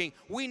teaching?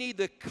 We need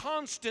the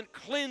constant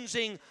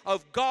cleansing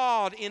of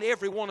God in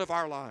every one of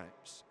our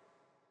lives.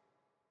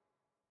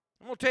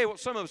 I'm going to tell you what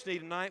some of us need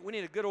tonight. We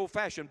need a good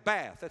old-fashioned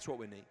bath. That's what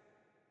we need.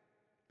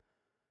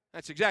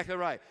 That's exactly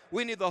right.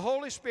 We need the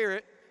Holy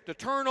Spirit to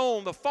turn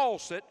on the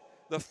faucet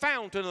the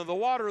fountain of the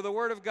water of the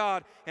Word of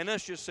God, and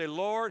us just say,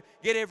 Lord,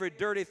 get every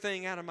dirty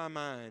thing out of my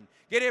mind.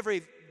 Get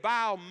every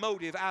vile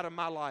motive out of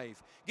my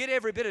life. Get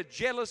every bit of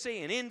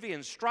jealousy and envy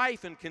and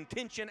strife and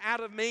contention out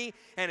of me.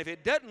 And if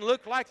it doesn't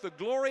look like the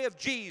glory of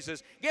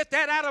Jesus, get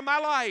that out of my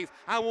life.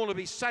 I want to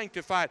be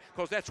sanctified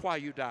because that's why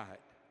you died.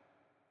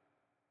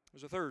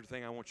 There's a third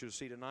thing I want you to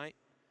see tonight.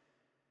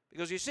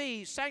 Because you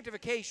see,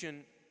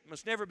 sanctification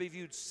must never be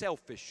viewed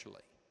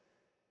selfishly.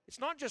 It's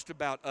not just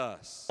about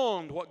us.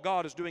 Beyond what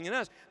God is doing in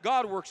us,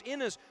 God works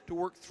in us to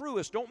work through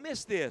us. Don't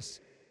miss this.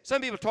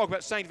 Some people talk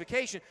about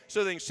sanctification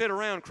so they can sit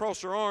around,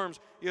 cross their arms,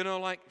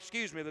 like,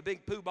 the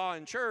big poobah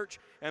in church,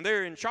 and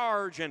they're in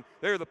charge, and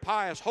they're the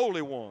pious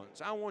holy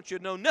ones. I want you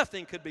to know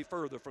nothing could be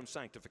further from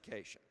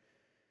sanctification.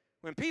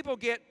 When people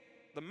get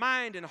the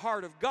mind and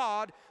heart of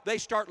God, they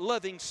start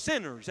loving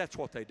sinners. That's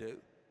what they do.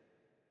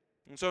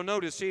 And so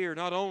notice here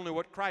not only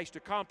what Christ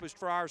accomplished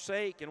for our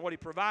sake and what He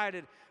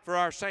provided for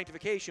our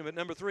sanctification, but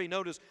number 3,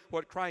 notice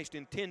what Christ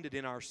intended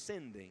in our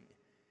sending.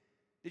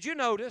 Did you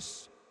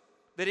notice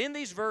that in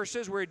these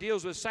verses where He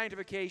deals with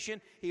sanctification,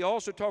 He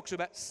also talks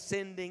about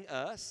sending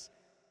us?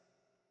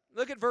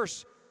 Look at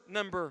verse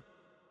number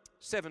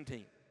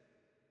 17.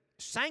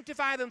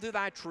 Sanctify them through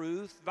Thy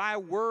truth. Thy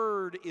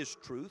word is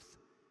truth.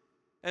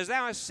 As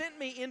Thou hast sent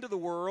me into the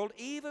world,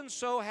 even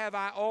so have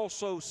I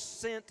also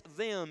sent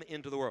them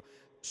into the world.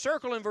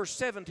 Circle in verse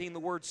 17 the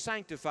word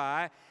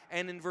sanctify,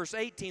 and in verse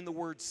 18 the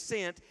word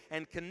sent,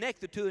 and connect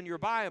the two in your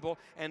Bible,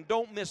 and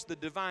don't miss the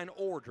divine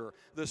order.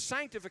 The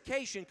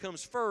sanctification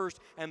comes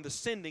first, and the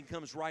sending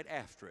comes right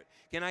after it.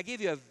 Can I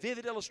give you a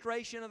vivid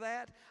illustration of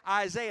that?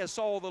 Isaiah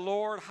saw the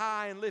Lord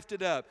high and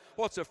lifted up.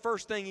 What's the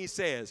first thing he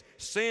says?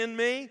 Send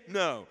me?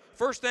 No.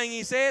 First thing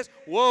he says,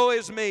 woe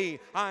is me,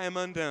 I am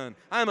undone.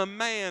 I am a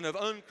man of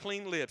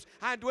unclean lips.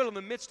 I dwell in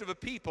the midst of a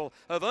people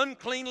of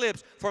unclean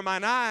lips, for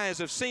mine eyes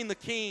have seen the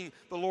King,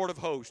 the Lord of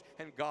hosts.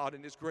 And God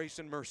in His grace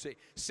and mercy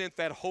sent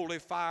that holy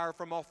fire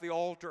from off the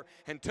altar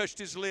and touched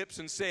his lips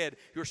and said,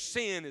 your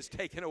sin is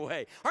taken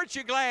away. Aren't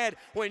you glad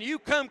when you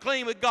come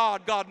clean with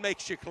God, God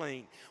makes you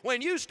clean?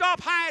 When you stop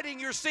hiding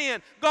your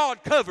sin,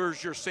 God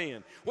covers your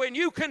sin. When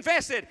you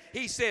confess it,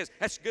 He says,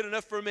 that's good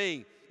enough for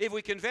me. If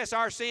we confess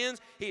our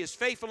sins, He is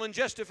faithful and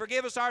just to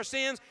forgive us our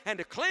sins and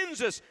to cleanse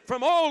us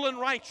from all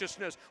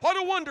unrighteousness. What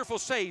a wonderful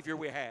Savior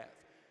we have.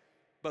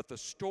 But the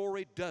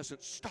story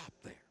doesn't stop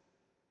there.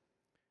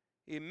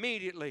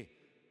 Immediately,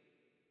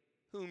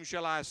 whom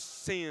shall I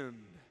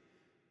send,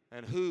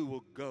 and who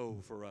will go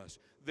for us?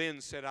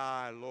 Then said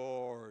I,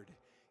 Lord,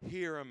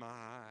 here am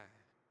I.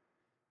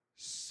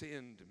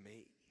 Send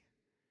me.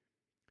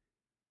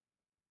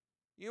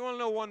 You want to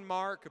know one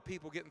mark of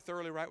people getting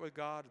thoroughly right with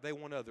God? They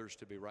want others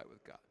to be right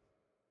with God.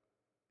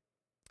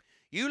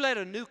 You let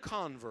a new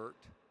convert,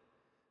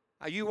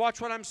 you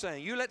watch what I'm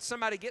saying, you let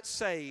somebody get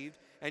saved,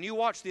 and you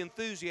watch the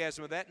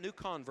enthusiasm of that new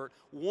convert.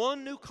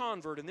 One new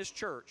convert in this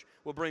church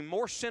will bring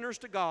more sinners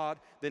to God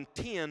than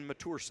 10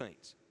 mature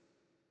saints.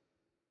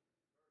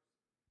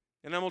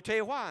 And I'm going to tell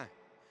you why.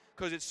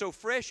 Because it's so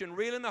fresh and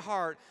real in the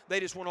heart, they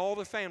just want all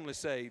the family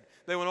saved.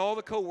 They want all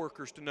the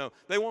co-workers to know.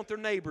 They want their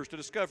neighbors to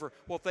discover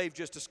what they've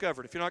just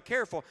discovered. If you're not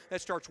careful,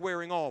 that starts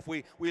wearing off.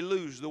 We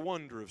lose the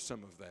wonder of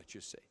some of that,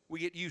 you see. We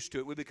get used to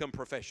it. We become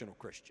professional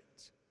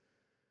Christians.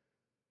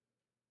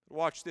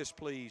 Watch this,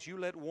 please. You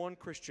let one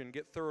Christian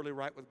get thoroughly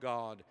right with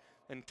God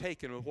and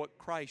taken with what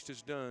Christ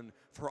has done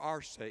for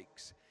our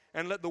sakes.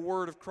 And let the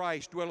Word of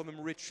Christ dwell in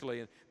them richly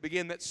and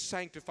begin that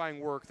sanctifying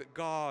work that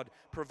God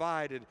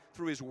provided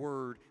through His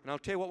Word. And I'll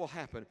tell you what will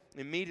happen.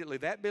 Immediately,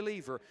 that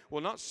believer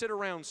will not sit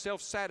around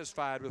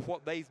self-satisfied with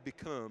what they've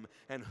become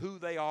and who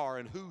they are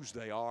and whose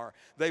they are.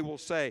 They will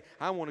say,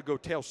 I want to go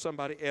tell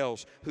somebody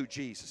else who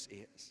Jesus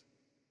is.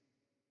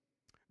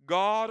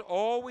 God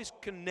always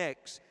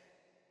connects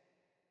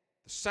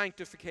the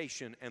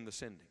sanctification and the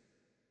sending.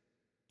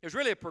 There's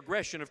really a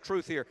progression of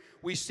truth here.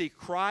 We see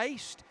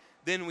Christ,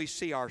 then we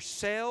see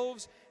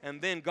ourselves,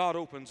 and then God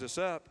opens us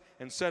up,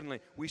 and suddenly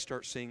we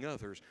start seeing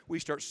others. We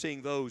start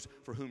seeing those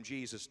for whom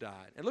Jesus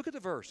died. And look at the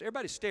verse.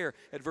 Everybody stare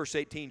at verse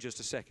 18 just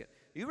a second.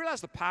 You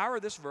realize the power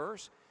of this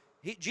verse?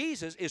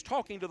 Jesus is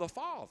talking to the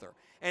Father,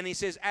 and He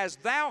says, as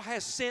Thou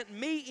hast sent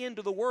me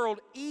into the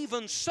world,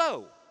 even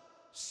so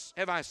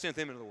have I sent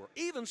them into the world.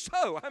 Even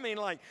so. I mean,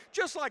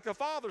 just like the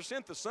Father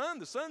sent the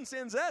Son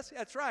sends us.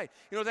 That's right.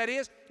 You know what that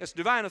is? It's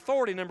divine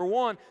authority, number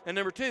one. And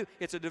number two,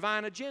 it's a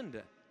divine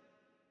agenda.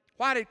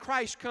 Why did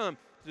Christ come?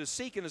 To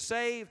seek and to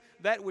save.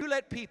 That would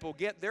let people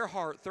get their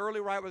heart thoroughly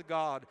right with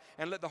God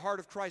and let the heart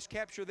of Christ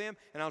capture them.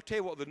 And I'll tell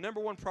you what the number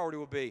one priority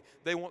will be.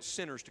 They want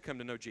sinners to come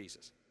to know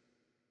Jesus.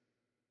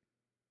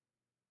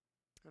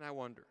 And I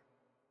wonder,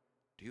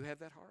 do you have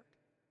that heart?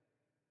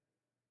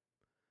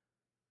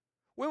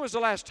 When was the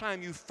last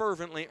time you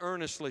fervently,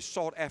 earnestly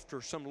sought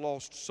after some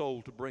lost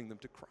soul to bring them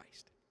to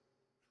Christ?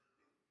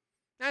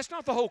 Now, it's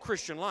not the whole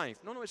Christian life.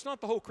 No, it's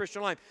not the whole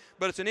Christian life,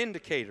 but it's an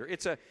indicator.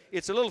 It's a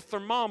little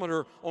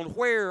thermometer on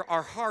where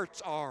our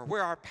hearts are,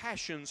 where our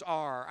passions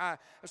are. I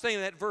was thinking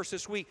of that verse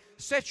this week.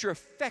 Set your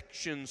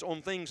affections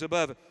on things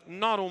above,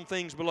 not on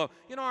things below.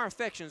 You know, our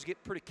affections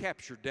get pretty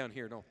captured down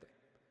here, don't they?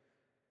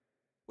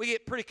 We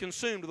get pretty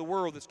consumed with the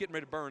world that's getting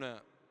ready to burn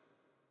up.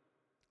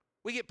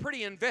 We get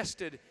pretty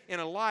invested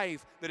in a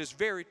life that is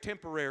very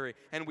temporary,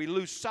 and we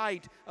lose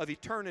sight of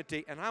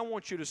eternity. And I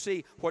want you to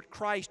see what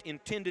Christ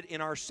intended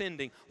in our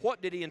sending.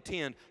 What did He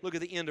intend? Look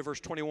at the end of verse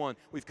 21.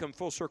 We've come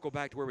full circle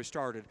back to where we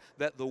started.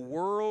 That the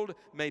world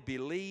may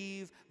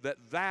believe that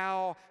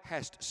Thou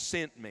hast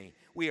sent me.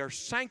 We are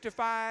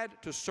sanctified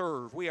to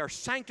serve. We are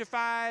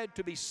sanctified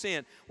to be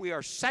sent. We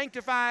are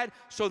sanctified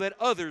so that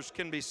others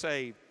can be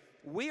saved.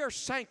 We are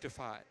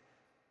sanctified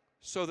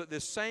so that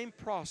this same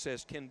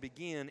process can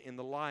begin in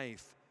the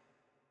life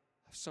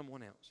of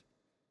someone else.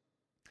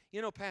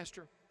 You know,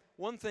 Pastor,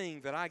 one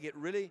thing that I get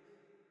really,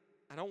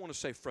 I don't want to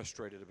say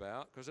frustrated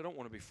about, because I don't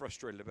want to be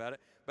frustrated about it,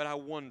 but I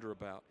wonder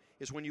about,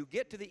 is when you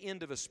get to the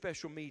end of a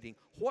special meeting,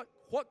 what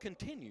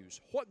continues?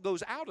 What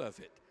goes out of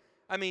it?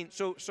 I mean,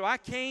 so I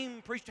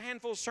came, preached a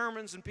handful of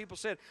sermons, and people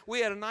said, we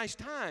had a nice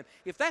time.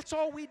 If that's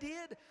all we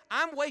did,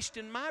 I'm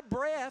wasting my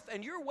breath,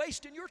 and you're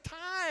wasting your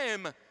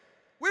time.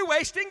 We're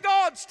wasting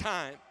God's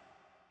time.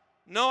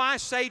 No, I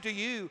say to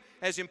you,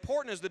 as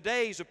important as the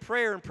days of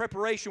prayer and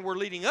preparation were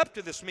leading up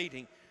to this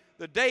meeting,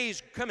 the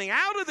days coming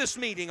out of this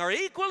meeting are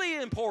equally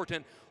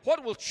important.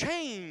 What will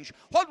change?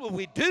 What will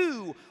we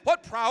do?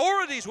 What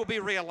priorities will be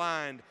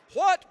realigned?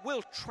 What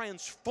will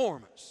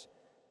transform us?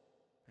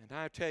 And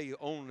I tell you,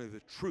 only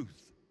the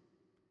truth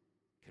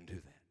can do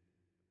that.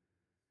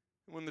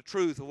 When the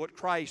truth of what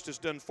Christ has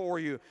done for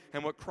you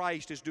and what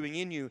Christ is doing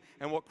in you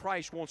and what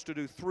Christ wants to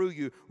do through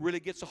you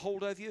really gets a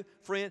hold of you,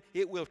 friend,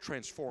 it will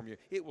transform you.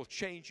 It will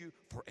change you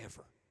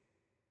forever.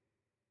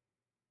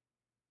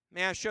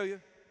 May I show you?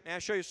 May I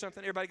show you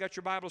something? Everybody got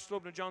your Bible still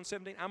open to John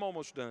 17? I'm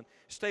almost done.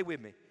 Stay with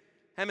me.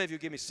 How many of you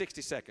give me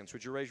 60 seconds?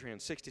 Would you raise your hand?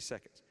 60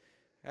 seconds.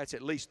 That's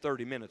at least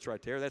 30 minutes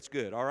right there. That's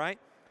good, all right?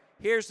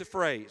 Here's the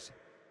phrase.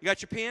 You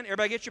got your pen?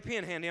 Everybody get your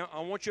pen handy. I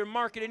want you to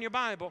mark it in your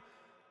Bible.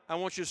 I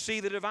want you to see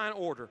the divine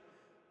order.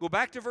 Go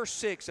back to verse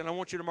 6, and I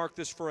want you to mark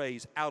this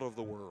phrase, out of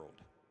the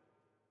world.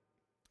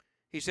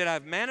 He said,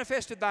 I've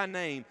manifested thy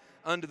name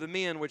unto the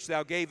men which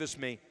thou gavest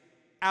me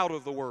out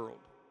of the world.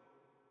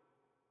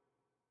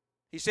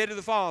 He said to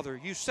the Father,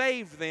 you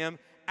saved them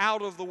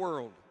out of the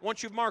world.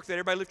 Once you've marked that,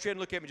 everybody lift your head and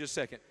look at me just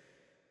a second.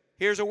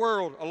 Here's a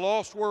world, a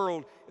lost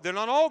world. They're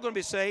not all going to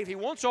be saved. He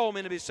wants all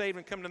men to be saved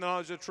and come to the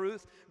knowledge of the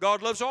truth.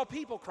 God loves all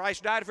people.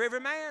 Christ died for every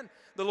man.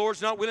 The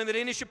Lord's not willing that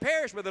any should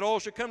perish, but that all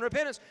should come to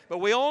repentance. But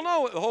we all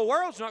know it. The whole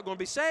world's not going to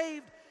be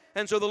saved.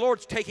 And so the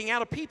Lord's taking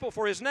out a people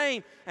for His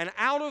name. And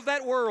out of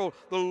that world,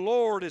 the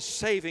Lord is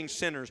saving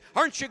sinners.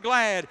 Aren't you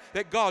glad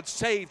that God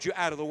saved you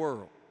out of the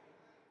world?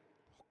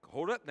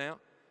 Hold up now.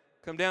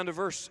 Come down to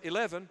verse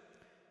 11.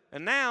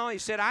 And now He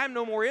said, I am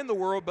no more in the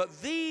world,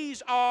 but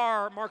these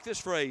are, mark this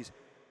phrase,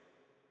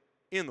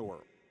 in the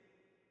world.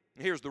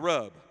 And here's the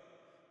rub.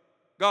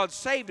 God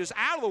saved us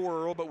out of the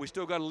world, but we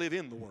still got to live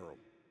in the world.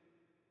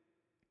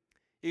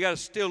 You got to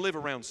still live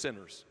around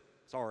sinners.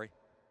 Sorry.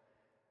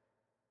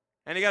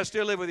 And you got to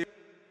still live with your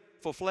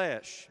full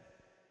flesh.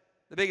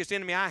 The biggest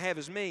enemy I have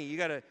is me. You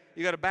got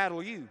to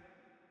battle you.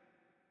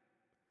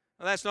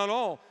 Now, that's not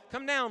all.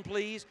 Come down,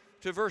 please,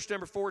 to verse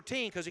number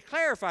 14, because he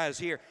clarifies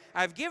here.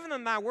 I've given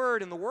them thy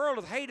word, and the world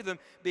hath hated them,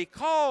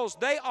 because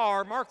they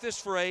are, mark this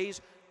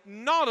phrase,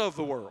 not of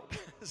the world.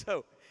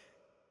 So,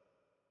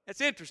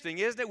 that's interesting,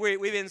 isn't it? We've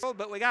been told,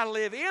 but we got to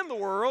live in the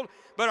world,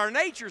 but our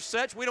nature's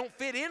such we don't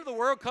fit into the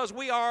world because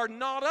we are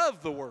not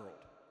of the world.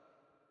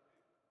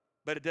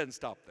 But it doesn't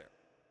stop there.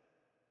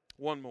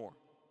 One more.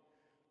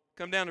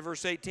 Come down to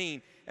verse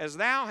 18. As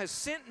thou hast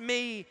sent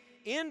me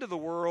into the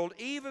world,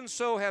 even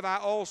so have I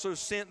also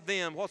sent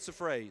them. What's the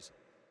phrase?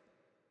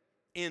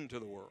 Into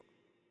the world.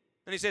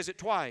 And he says it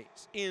twice,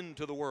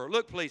 into the world.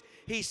 Look, please,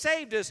 He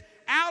saved us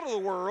out of the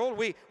world.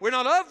 We're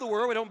not of the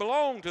world. We don't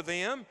belong to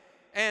them.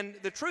 And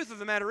the truth of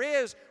the matter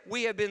is,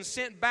 we have been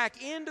sent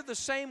back into the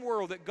same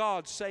world that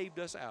God saved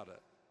us out of.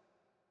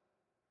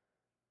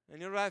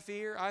 And you know what I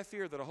fear? I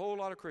fear that a whole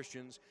lot of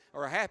Christians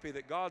are happy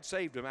that God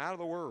saved them out of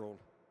the world,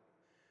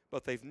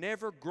 but they've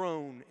never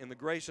grown in the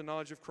grace and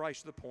knowledge of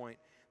Christ to the point.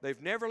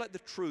 They've never let the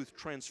truth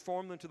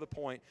transform them to the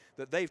point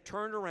that they've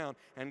turned around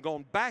and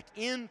gone back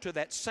into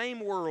that same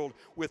world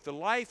with the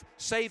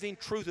life-saving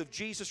truth of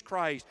Jesus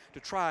Christ to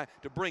try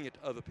to bring it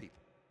to other people.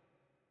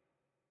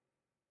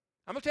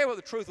 I'm going to tell you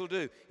what the truth will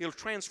do. It'll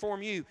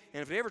transform you,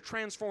 and if it ever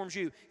transforms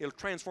you, it'll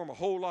transform a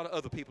whole lot of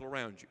other people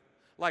around you.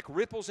 Like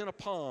ripples in a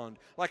pond,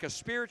 like a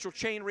spiritual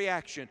chain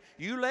reaction.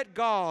 You let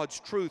God's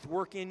truth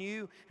work in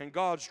you, and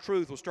God's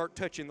truth will start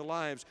touching the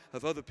lives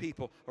of other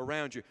people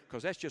around you,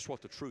 because that's just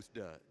what the truth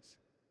does.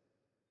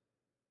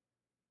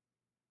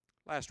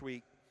 Last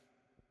week,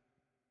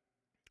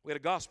 we had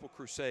a gospel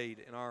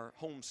crusade in our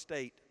home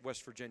state,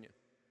 West Virginia.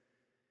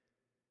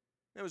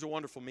 It was a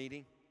wonderful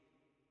meeting.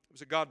 It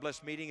was a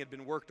God-blessed meeting. It had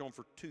been worked on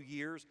for 2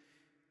 years.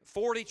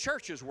 40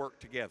 churches worked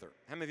together.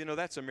 How many of you know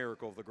that's a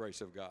miracle of the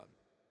grace of God?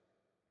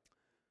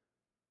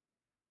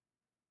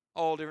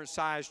 All different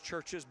sized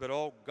churches, but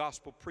all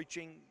gospel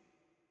preaching,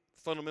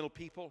 fundamental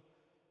people,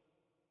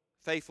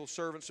 faithful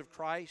servants of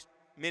Christ,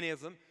 many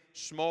of them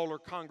smaller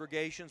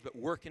congregations, but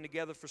working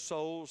together for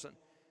souls. And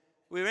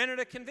We rented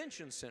a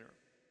convention center.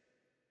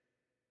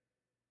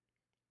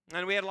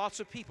 And we had lots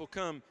of people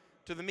come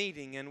to the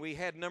meeting, and we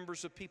had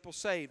numbers of people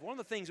saved. One of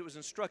the things that was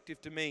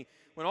instructive to me,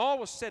 when all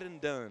was said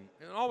and done,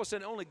 and all was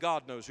said, only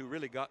God knows who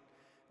really got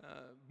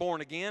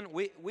born again.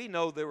 We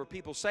know there were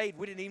people saved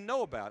we didn't even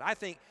know about. I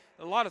think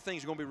a lot of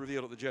things are going to be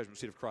revealed at the judgment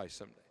seat of Christ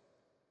someday.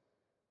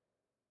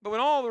 But when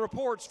all the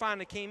reports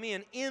finally came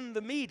in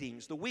the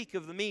meetings, the week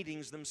of the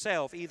meetings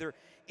themselves, either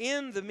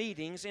in the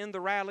meetings, in the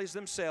rallies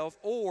themselves,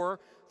 or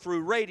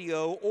through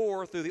radio,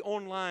 or through the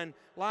online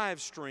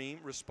live stream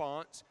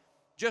response,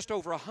 just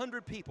over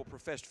 100 people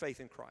professed faith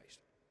in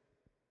Christ.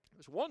 It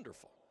was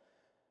wonderful.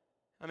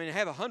 I mean, to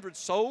have 100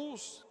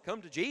 souls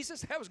come to Jesus,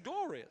 that was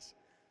glorious.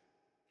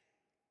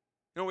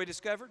 You know what we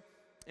discovered?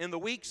 In the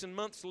weeks and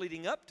months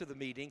leading up to the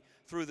meeting,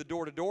 through the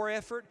door-to-door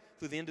effort,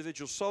 through the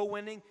individual soul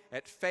winning,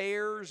 at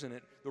fairs and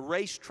at the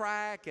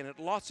racetrack and at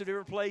lots of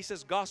different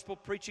places, gospel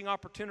preaching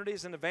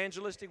opportunities and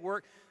evangelistic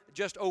work,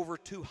 just over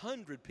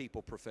 200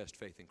 people professed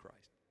faith in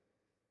Christ.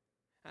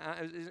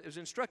 It was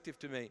instructive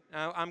to me.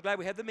 I'm glad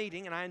we had the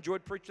meeting, and I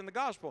enjoyed preaching the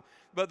gospel.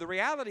 But the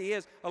reality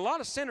is, a lot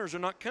of sinners are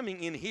not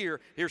coming in here,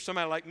 hear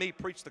somebody like me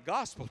preach the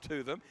gospel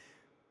to them.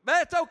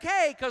 But it's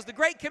okay, because the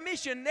Great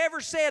Commission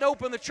never said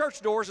open the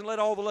church doors and let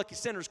all the lucky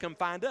sinners come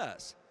find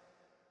us.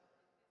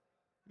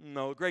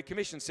 No, the Great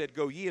Commission said,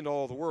 go ye into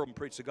all the world and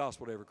preach the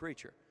gospel to every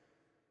creature.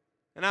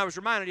 And I was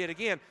reminded yet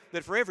again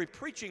that for every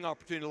preaching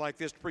opportunity like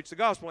this to preach the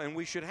gospel, and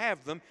we should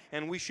have them,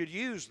 and we should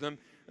use them,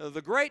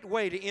 the great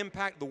way to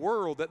impact the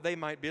world that they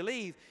might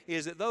believe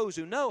is that those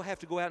who know have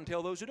to go out and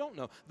tell those who don't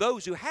know.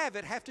 Those who have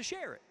it have to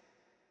share it.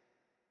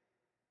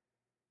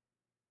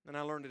 And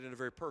I learned it in a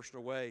very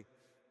personal way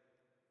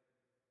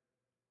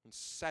on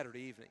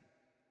Saturday evening.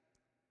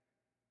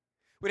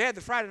 We'd had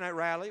the Friday night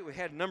rally. We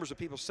had numbers of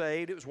people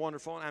saved. It was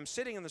wonderful. And I'm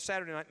sitting in the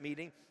Saturday night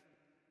meeting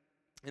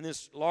in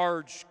this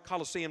large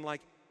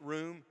Coliseum-like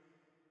room,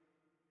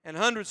 and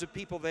hundreds of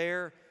people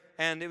there.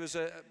 And it was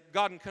a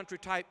God and Country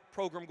type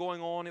program going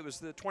on. It was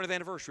the 20th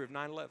anniversary of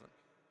 9/11.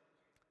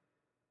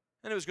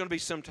 And it was going to be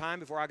some time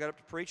before I got up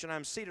to preach, and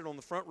I'm seated on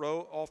the front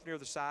row off near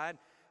the side.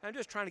 I'm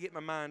just trying to get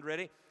my mind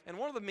ready. And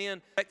one of the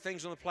men,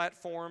 things on the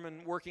platform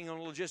and working on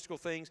logistical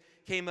things,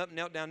 came up and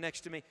knelt down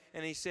next to me,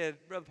 and he said,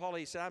 Brother Paul,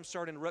 he said, I'm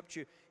sorry to interrupt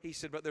you. He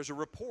said, but there's a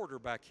reporter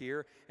back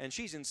here, and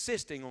she's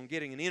insisting on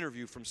getting an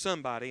interview from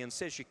somebody and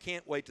says she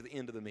can't wait to the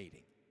end of the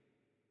meeting.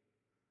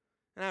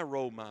 And I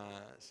rolled my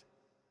eyes.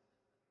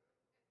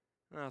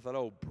 And I thought,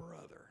 oh,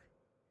 brother.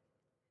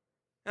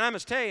 And I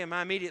must tell you,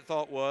 my immediate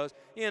thought was,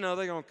 they're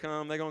going to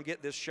come, they're going to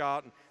get this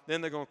shot, and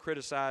then they're going to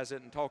criticize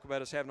it and talk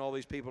about us having all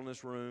these people in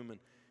this room. And,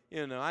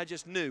 I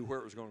just knew where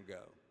it was going to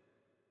go.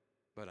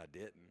 But I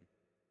didn't.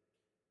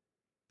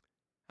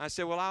 I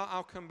said, well,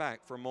 I'll come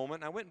back for a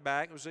moment. And I went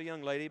back. It was a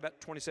young lady, about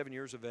 27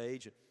 years of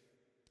age. And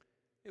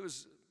it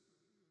was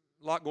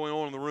a lot going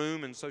on in the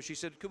room, and so she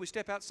said, could we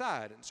step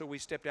outside? And so we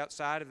stepped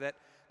outside of that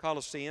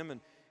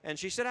Coliseum, and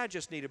she said, I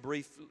just need a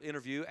brief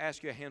interview,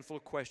 ask you a handful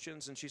of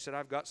questions. And she said,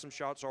 I've got some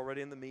shots already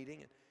in the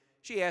meeting. And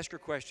she asked her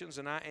questions,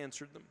 and I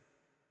answered them.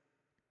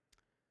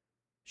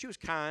 She was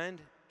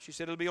kind. She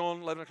said, it'll be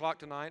on 11 o'clock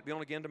tonight, be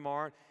on again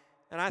tomorrow.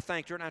 And I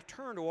thanked her, and I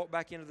turned to walk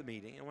back into the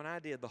meeting. And when I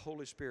did, the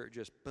Holy Spirit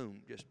just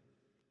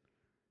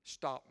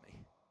stopped me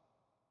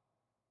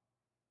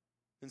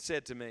and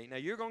said to me, now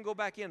you're going to go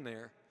back in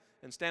there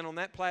and stand on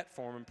that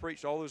platform and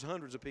preach to all those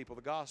hundreds of people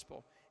the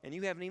gospel, and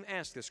you haven't even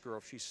asked this girl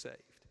if she's saved.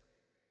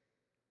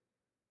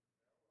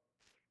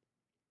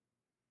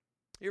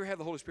 You ever have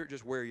the Holy Spirit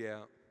just wear you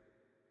out?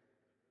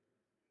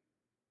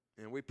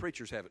 And we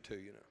preachers have it too,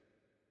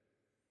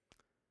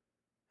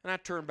 And I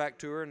turned back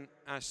to her, and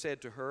I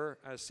said to her,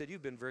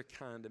 you've been very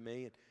kind to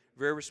me and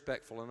very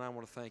respectful, and I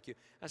want to thank you.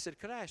 I said,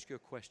 could I ask you a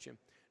question?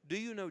 Do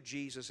you know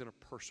Jesus in a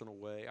personal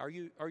way? Are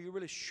you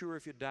really sure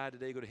if you die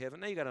today, you go to heaven?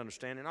 Now, you got to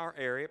understand, in our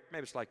area,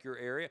 maybe it's like your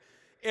area,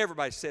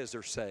 everybody says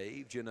they're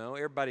saved,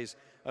 Everybody's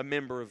a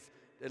member of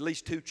at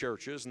least 2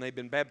 churches, and they've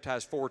been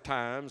baptized 4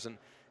 times, and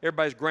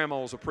everybody's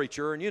grandma's a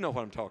preacher, and you know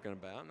what I'm talking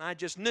about. And I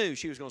just knew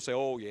she was going to say,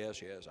 oh,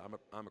 yes,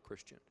 I'm a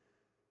Christian.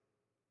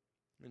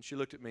 And she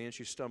looked at me, and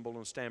she stumbled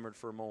and stammered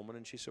for a moment,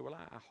 and she said, well,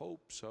 I hope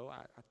so,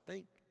 I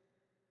think.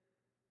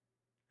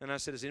 And I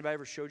said, has anybody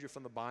ever showed you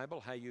from the Bible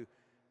how you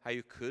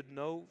could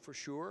know for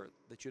sure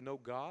that you know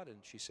God? And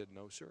she said,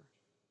 no, sir.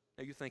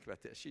 Now you think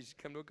about this. She's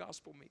come to a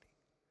gospel meeting.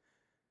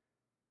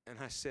 And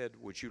I said,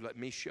 would you let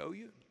me show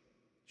you?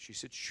 She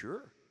said,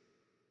 sure.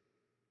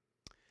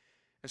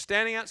 And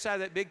standing outside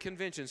that big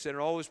convention center,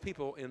 all those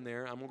people in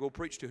there, I'm going to go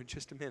preach to in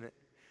just a minute.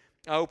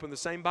 I opened the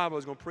same Bible I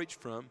was going to preach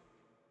from.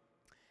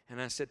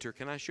 And I said to her,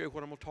 can I show you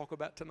what I'm going to talk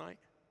about tonight?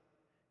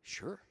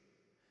 Sure.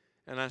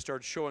 And I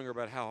started showing her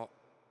about how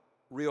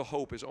real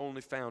hope is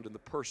only found in the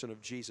person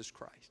of Jesus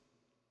Christ.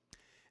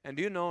 And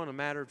do you know, in a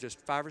matter of just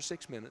 5 or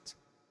 6 minutes,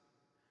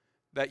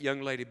 that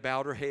young lady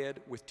bowed her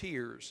head with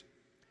tears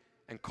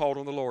and called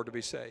on the Lord to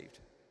be saved.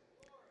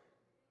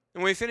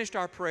 And when we finished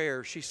our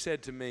prayer, she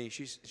said to me,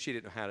 she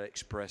didn't know how to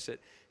express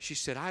it. She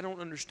said, I don't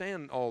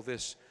understand all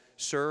this,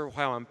 sir,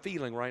 how I'm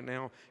feeling right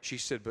now. She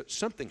said, but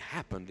something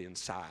happened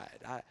inside.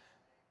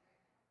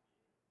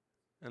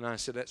 And I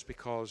said, that's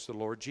because the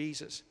Lord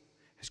Jesus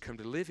has come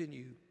to live in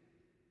you.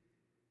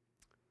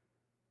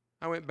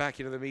 I went back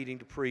into the meeting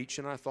to preach,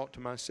 and I thought to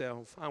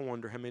myself, I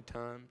wonder how many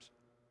times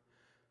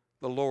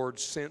the Lord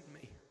sent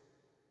me.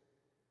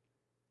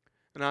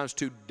 And I was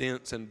too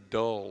dense and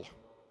dull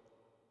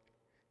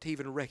to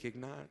even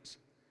recognize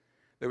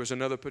there was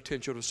another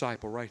potential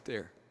disciple right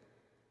there.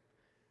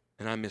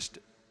 And I missed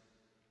it.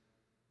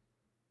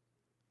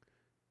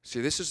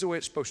 See, this is the way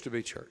it's supposed to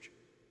be, church.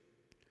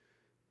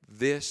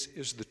 This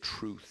is the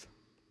truth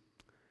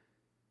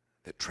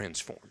that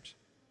transforms.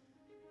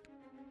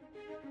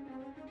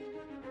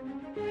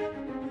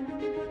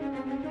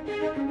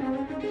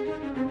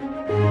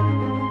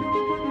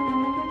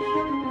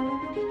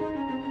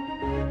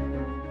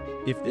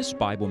 If this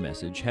Bible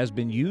message has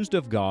been used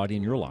of God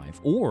in your life,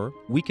 or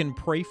we can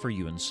pray for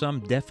you in some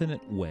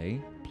definite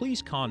way,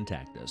 please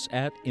contact us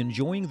at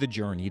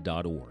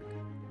enjoyingthejourney.org.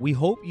 We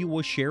hope you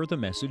will share the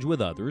message with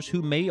others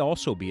who may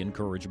also be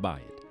encouraged by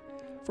it.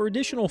 For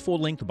additional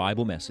full-length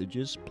Bible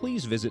messages,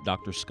 please visit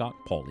Dr. Scott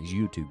Pauley's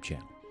YouTube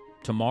channel.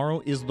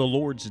 Tomorrow is the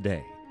Lord's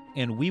Day,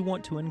 and we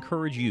want to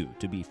encourage you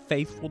to be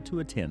faithful to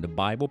attend a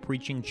Bible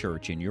preaching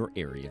church in your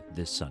area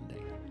this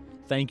Sunday.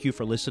 Thank you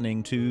for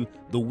listening to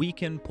The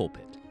Weekend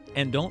Pulpit.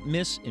 And don't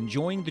miss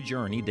Enjoying the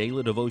Journey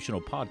Daily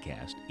Devotional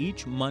Podcast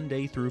each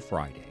Monday through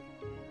Friday.